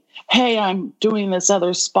directly. Hey, I'm doing this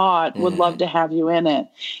other spot. Would love to have you in it.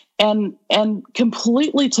 And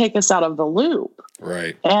completely take us out of the loop.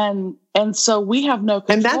 Right. And so we have no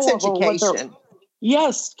control. And that's education.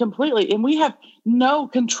 Yes, completely. And we have no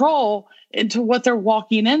control into what they're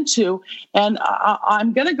walking into. And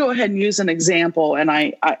I'm going to go ahead and use an example, and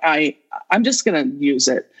I'm just going to use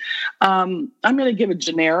it. I'm going to give a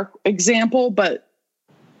generic example, but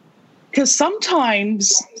because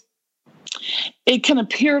sometimes it can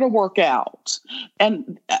appear to work out.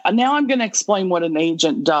 And now I'm going to explain what an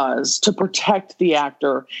agent does to protect the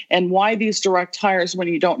actor and why these direct hires, when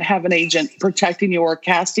you don't have an agent protecting you or a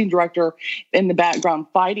casting director in the background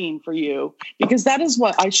fighting for you, because that is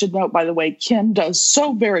what I should note, by the way, Kim does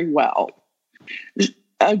so very well.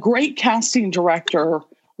 A great casting director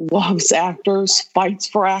loves actors, fights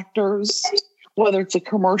for actors, whether it's a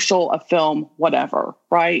commercial, a film, whatever,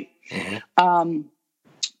 right? Mm-hmm.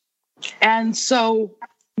 And so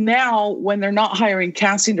now when they're not hiring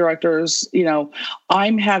casting directors,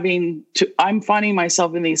 I'm finding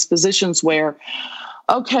myself in these positions where,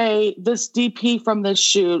 okay, this DP from this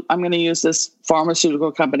shoot, I'm going to use this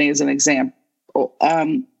pharmaceutical company as an example.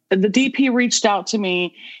 The DP reached out to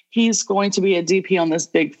me. He's going to be a DP on this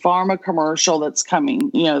big pharma commercial that's coming.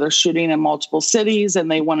 They're shooting in multiple cities and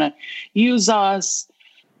they want to use us.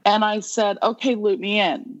 And I said, okay, loop me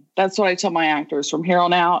in. That's what I tell my actors from here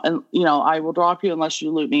on out. And, I will drop you unless you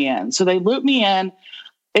loop me in. So they loop me in.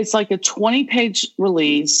 It's like a 20-page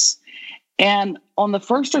release. And on the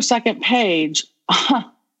first or second page, I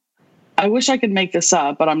wish I could make this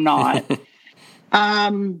up, but I'm not.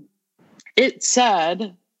 It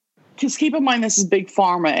said, because keep in mind, this is big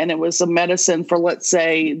pharma and it was a medicine for, let's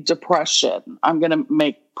say, depression. I'm going to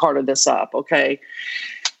make part of this up. Okay.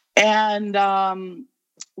 And,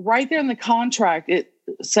 right there in the contract, it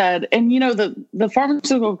said, and the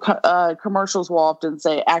pharmaceutical commercials will often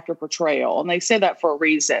say actor portrayal, and they say that for a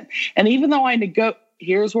reason. And even though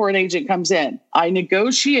here's where an agent comes in. I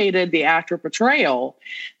negotiated the actor portrayal.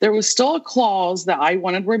 There was still a clause that I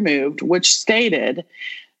wanted removed, which stated,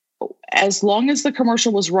 as long as the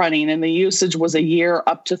commercial was running and the usage was a year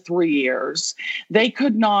up to 3 years, they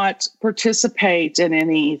could not participate in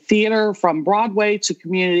any theater from Broadway to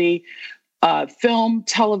community, film,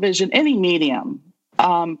 television, any medium,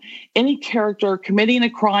 any character committing a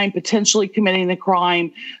crime, potentially committing a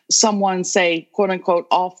crime, someone say, quote unquote,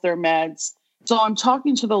 off their meds. So I'm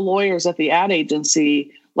talking to the lawyers at the ad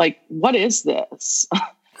agency, like, what is this?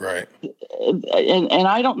 Right. And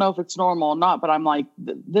I don't know if it's normal or not, but I'm like,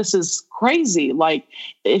 this is crazy. Like,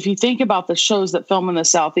 if you think about the shows that film in the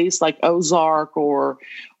Southeast, like Ozark or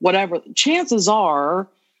whatever, chances are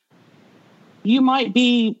you might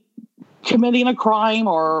be committing a crime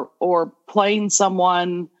or playing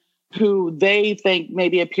someone who they think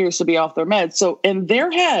maybe appears to be off their meds. So in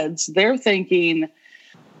their heads, they're thinking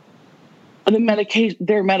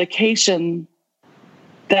their medication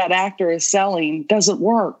that actor is selling doesn't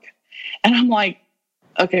work. And I'm like,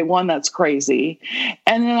 okay, one, that's crazy.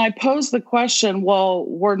 And then I pose the question, well,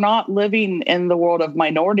 we're not living in the world of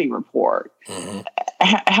Minority Report. Mm-hmm.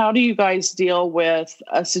 How do you guys deal with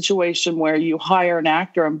a situation where you hire an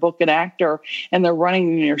actor and book an actor and they're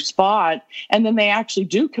running in your spot and then they actually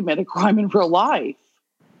do commit a crime in real life?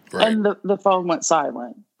 Right. And the phone went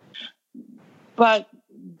silent. But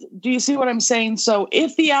do you see what I'm saying? So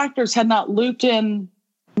if the actors had not looped in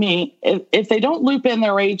me, if they don't loop in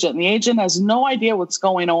their agent, and the agent has no idea what's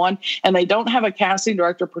going on, and they don't have a casting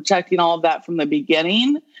director protecting all of that from the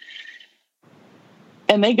beginning,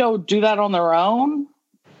 and they go do that on their own,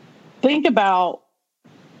 think about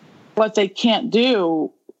what they can't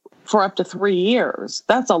do for up to 3 years.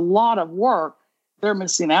 That's a lot of work they're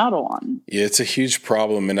missing out on. Yeah, it's a huge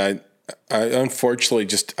problem. And I unfortunately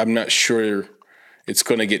I'm not sure it's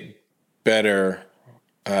going to get better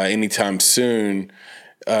anytime soon.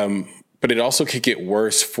 But it also could get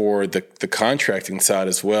worse for the contracting side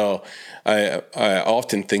as well. I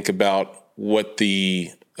often think about what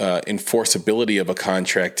the enforceability of a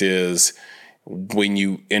contract is when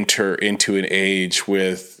you enter into an age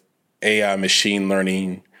with AI, machine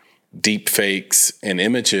learning, deep fakes and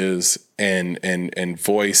images and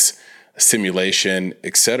voice simulation,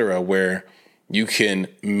 et cetera, where you can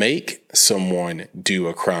make someone do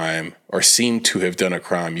a crime or seem to have done a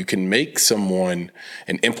crime. You can make someone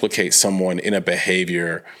and implicate someone in a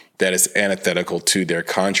behavior that is antithetical to their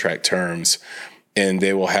contract terms, and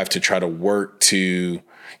they will have to try to work to,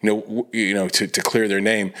 to clear their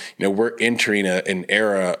name. We're entering an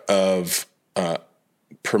era of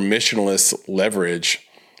permissionless leverage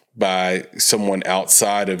by someone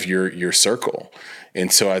outside of your circle, and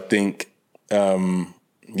so I think.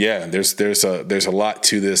 There's a lot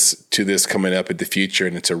to this coming up in the future,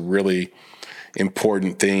 and it's a really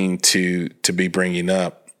important thing to be bringing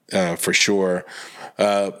up for sure.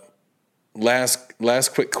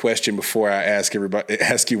 Last quick question before I ask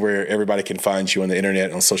you where everybody can find you on the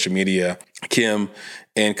internet, on social media. Kim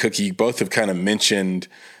and Cookie, you both have kind of mentioned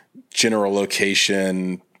general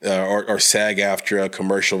location or SAG-AFTRA,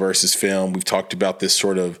 commercial versus film. We've talked about this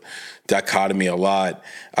sort of dichotomy a lot.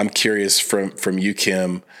 I'm curious from you,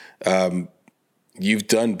 Kim. You've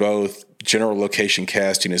done both general location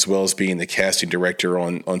casting as well as being the casting director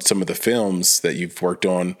on some of the films that you've worked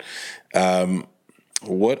on.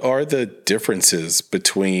 What are the differences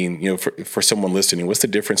between, for someone listening, what's the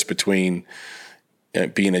difference between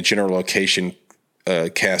being a general location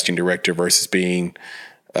casting director versus being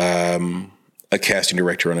a casting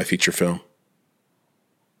director on a feature film?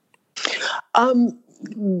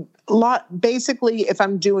 Basically, if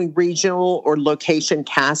I'm doing regional or location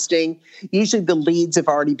casting, usually the leads have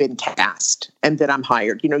already been cast and then I'm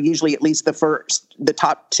hired. Usually at least the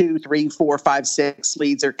top 2, 3, 4, 5, 6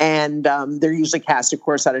 leads and they're usually cast, of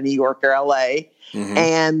course, out of New York or LA. Mm-hmm.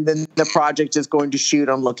 And then the project is going to shoot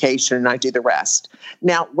on location and I do the rest.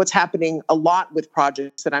 Now, what's happening a lot with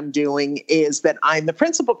projects that I'm doing is that I'm the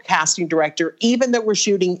principal casting director, even though we're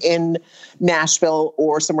shooting in Nashville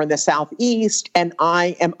or somewhere in the Southeast. And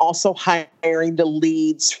I am also hiring the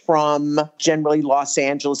leads from generally Los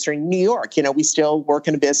Angeles or New York. We still work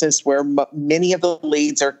in a business where many of the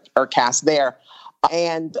leads are cast there.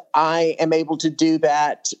 And I am able to do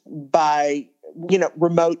that by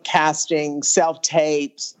remote casting,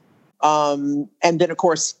 self-tapes, and then, of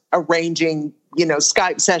course, arranging,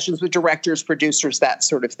 Skype sessions with directors, producers, that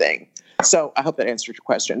sort of thing. So I hope that answered your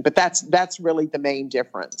question. But that's really the main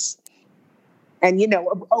difference. And,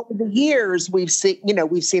 over the years, we've seen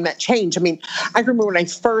that change. I mean, I remember when I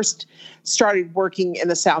first started working in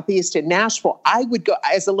the Southeast in Nashville, I would go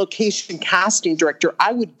as a location casting director.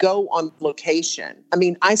 I would go on location. I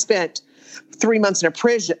mean, I spent 3 months in a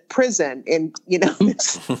prison in,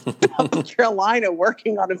 South Carolina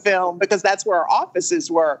working on a film because that's where our offices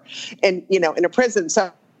were, and, in a prison.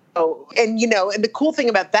 So, and the cool thing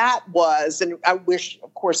about that was, and I wish,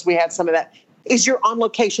 of course, we had some of that, is you're on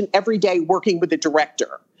location every day working with the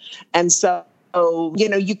director. And so,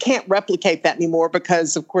 you can't replicate that anymore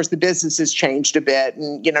because, of course, the business has changed a bit.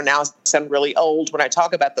 And, now I sound really old when I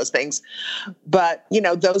talk about those things. But,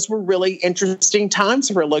 those were really interesting times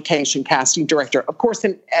for a location casting director. Of course,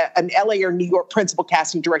 an LA or New York principal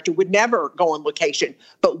casting director would never go on location.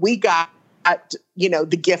 But we got,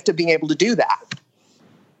 the gift of being able to do that.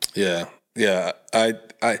 Yeah. Yeah.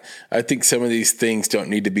 I think some of these things don't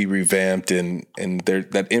need to be revamped, and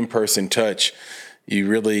that in-person touch, you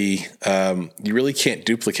really can't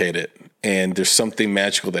duplicate it. And there's something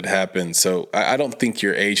magical that happens. So I don't think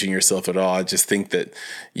you're aging yourself at all. I just think that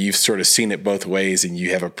you've sort of seen it both ways and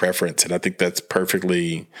you have a preference. And I think that's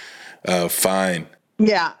perfectly fine.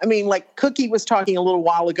 Yeah. I mean, like Cookie was talking a little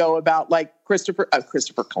while ago about like Christopher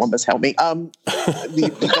Columbus, help me,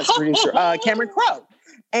 the best producer, Cameron Crowe.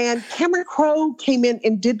 And Cameron Crowe came in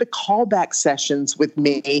and did the callback sessions with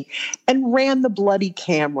me and ran the bloody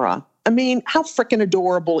camera. I mean, how freaking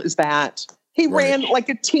adorable is that? He ran like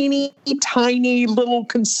a teeny tiny little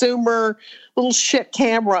consumer, little shit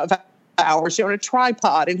camera of ours on a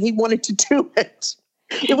tripod, and he wanted to do it.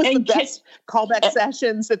 It was the best callback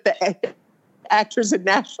sessions that the actors in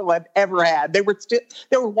Nashville have ever had. They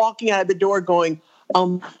were walking out of the door going,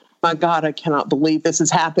 "Oh my God, I cannot believe this is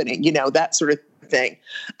happening." That sort of thing.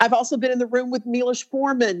 I've also been in the room with Milos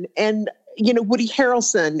Forman and Woody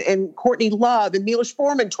Harrelson and Courtney Love and Milos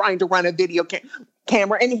Forman trying to run a video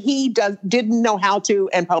camera, and he didn't know how to,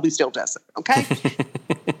 and probably still doesn't. Okay.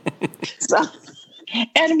 So,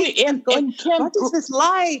 and Kim, what is this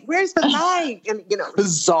light? Where's the light? And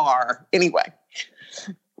bizarre. Anyway,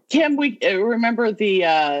 Kim, we remember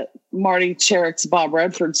the Marty Cherick's Bob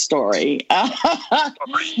Redford story.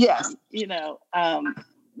 Yes.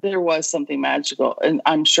 there was something magical, and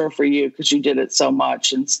I'm sure for you, because you did it so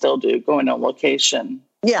much and still do, going on location.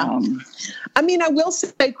 Yeah. I mean, I will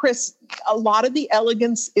say, Chris, a lot of the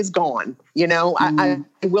elegance is gone. You know, I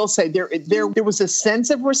will say there was a sense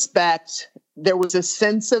of respect. There was a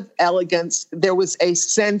sense of elegance. There was a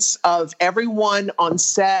sense of everyone on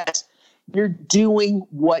set. You're doing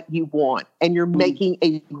what you want and you're making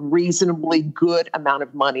a reasonably good amount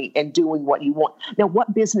of money and doing what you want. Now,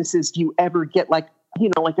 what businesses do you ever get like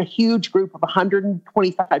a huge group of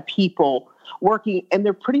 125 people working and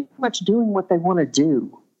they're pretty much doing what they want to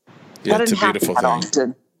do? Yeah, that it's a doesn't beautiful happen thing. that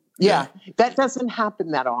often. Yeah, that doesn't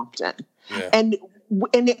happen that often. Yeah. And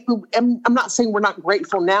I'm not saying we're not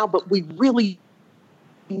grateful now, but we really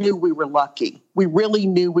knew we were lucky. We really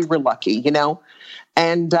knew we were lucky, you know?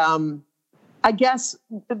 And I guess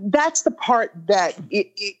that's the part that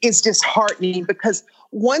is disheartening, because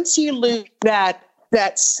once you lose that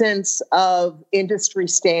sense of industry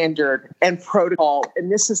standard and protocol,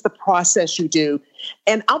 and this is the process you do.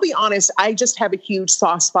 And I'll be honest, I just have a huge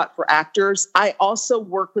soft spot for actors. I also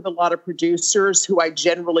work with a lot of producers who I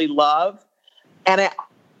generally love. And I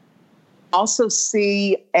also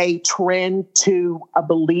see a trend to a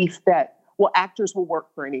belief that, well, actors will work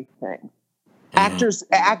for anything.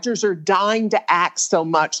 Actors are dying to act so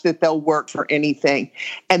much that they'll work for anything.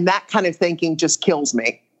 And that kind of thinking just kills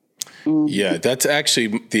me. Yeah, that's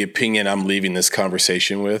actually the opinion I'm leaving this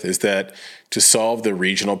conversation with, is that to solve the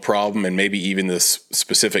regional problem and maybe even this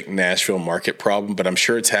specific Nashville market problem, but I'm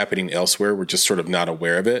sure it's happening elsewhere, we're just sort of not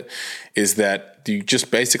aware of it, is that you just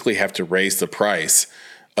basically have to raise the price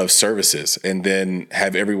of services and then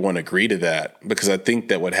have everyone agree to that. Because I think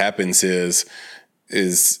that what happens is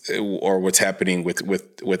what's happening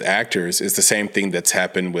with actors is the same thing that's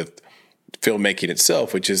happened with filmmaking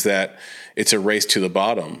itself, which is that it's a race to the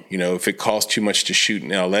bottom. You know, if it costs too much to shoot in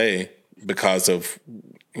LA because of,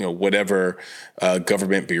 you know, whatever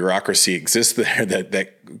government bureaucracy exists there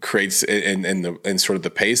that creates and sort of the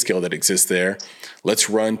pay scale that exists there, let's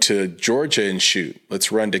run to Georgia and shoot.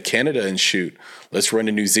 Let's run to Canada and shoot. Let's run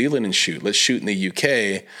to New Zealand and shoot. Let's shoot in the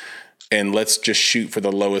UK, and let's just shoot for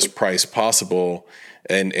the lowest price possible.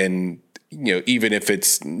 And you know, even if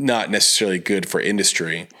it's not necessarily good for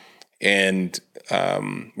industry. And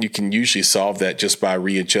you can usually solve that just by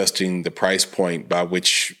readjusting the price point by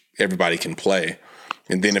which everybody can play.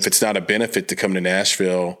 And then if it's not a benefit to come to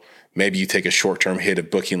Nashville, maybe you take a short-term hit of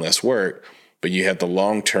booking less work, but you have the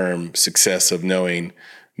long-term success of knowing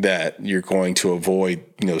that you're going to avoid,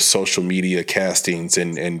 you know, social media castings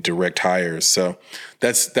and direct hires. So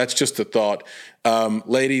that's just a thought.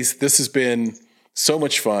 Ladies, this has been so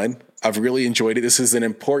much fun. I've really enjoyed it. This is an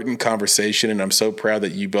important conversation, and I'm so proud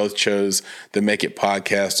that you both chose the Make It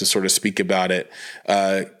podcast to sort of speak about it.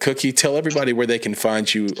 Cookie, tell everybody where they can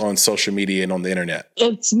find you on social media and on the internet.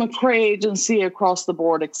 It's McCrae Agency across the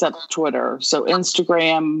board except Twitter. So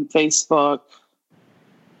Instagram, Facebook.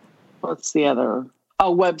 What's the other?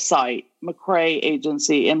 Oh, website, McCrae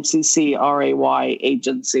Agency, MCCRAY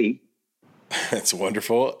Agency. That's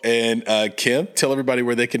wonderful. And Kim, tell everybody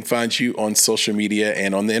where they can find you on social media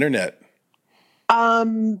and on the internet.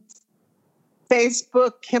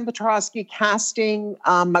 Facebook, Kim Petrosky Casting.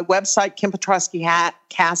 My website, Kim Petrosky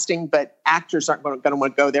Casting, but actors aren't going to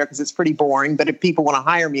want to go there because it's pretty boring. But if people want to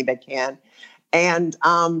hire me, they can. And,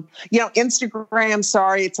 Instagram,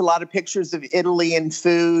 sorry, it's a lot of pictures of Italy and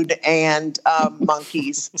food and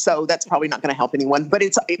monkeys. So that's probably not going to help anyone. But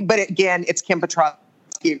again, it's Kim Petrosky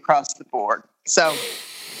across the board. So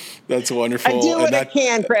that's wonderful. I do what I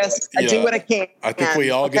can, Chris. I do what I can. I think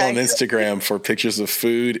we all get on Instagram for pictures of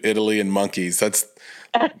food, Italy, and monkeys. That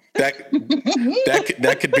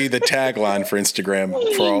could be the tagline for Instagram,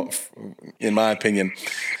 in my opinion.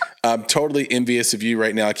 I'm totally envious of you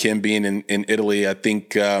right now, Kim, being in Italy. I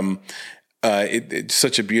think it's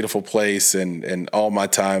such a beautiful place, and all my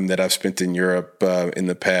time that I've spent in Europe in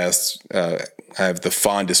the past, I have the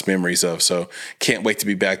fondest memories of. So can't wait to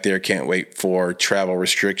be back there. Can't wait for travel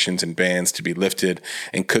restrictions and bans to be lifted.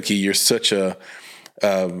 And Cookie, you're such a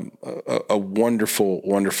wonderful,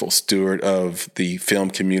 wonderful steward of the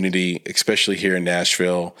film community, especially here in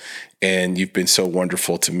Nashville. And you've been so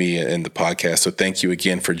wonderful to me in the podcast. So thank you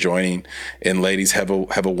again for joining. And ladies, have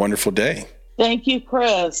a wonderful day. Thank you,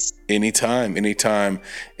 Chris. Anytime.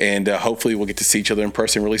 And hopefully we'll get to see each other in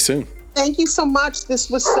person really soon. Thank you so much. This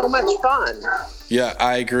was so much fun. Yeah,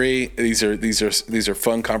 I agree. These are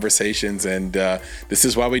fun conversations, and this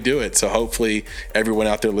is why we do it. So hopefully everyone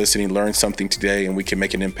out there listening learned something today, and we can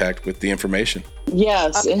make an impact with the information.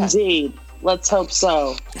 Yes, okay. Indeed. Let's hope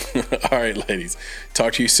so. All right, ladies.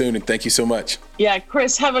 Talk to you soon, and thank you so much. Yeah,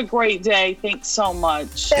 Chris, have a great day. Thanks so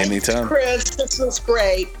much. Thanks, Anytime. Chris. This was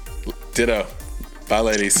great. Ditto. Bye,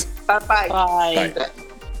 ladies. Bye-bye. Bye. Bye.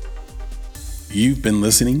 You've been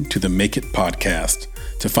listening to the Make It podcast.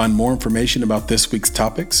 To find more information about this week's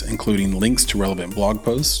topics, including links to relevant blog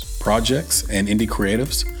posts, projects, and indie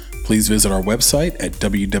creatives, please visit our website at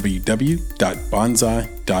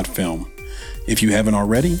www.bonsai.film. If you haven't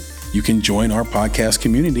already, you can join our podcast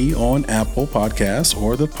community on Apple Podcasts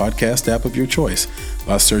or the podcast app of your choice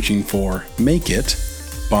by searching for Make It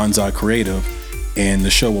Bonsai Creative, and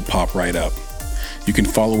the show will pop right up. You can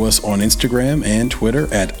follow us on Instagram and Twitter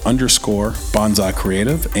at _Bonsai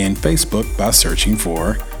Creative and Facebook by searching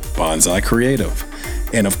for Bonsai Creative.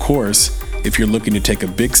 And of course, if you're looking to take a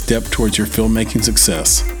big step towards your filmmaking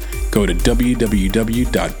success, go to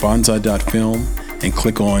www.bonsai.film and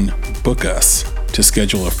click on Book Us to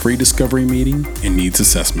schedule a free discovery meeting and needs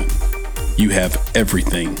assessment. You have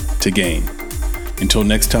everything to gain. Until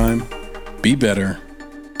next time, be better,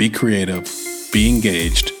 be creative, be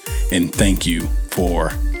engaged, and thank you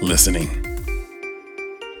for listening.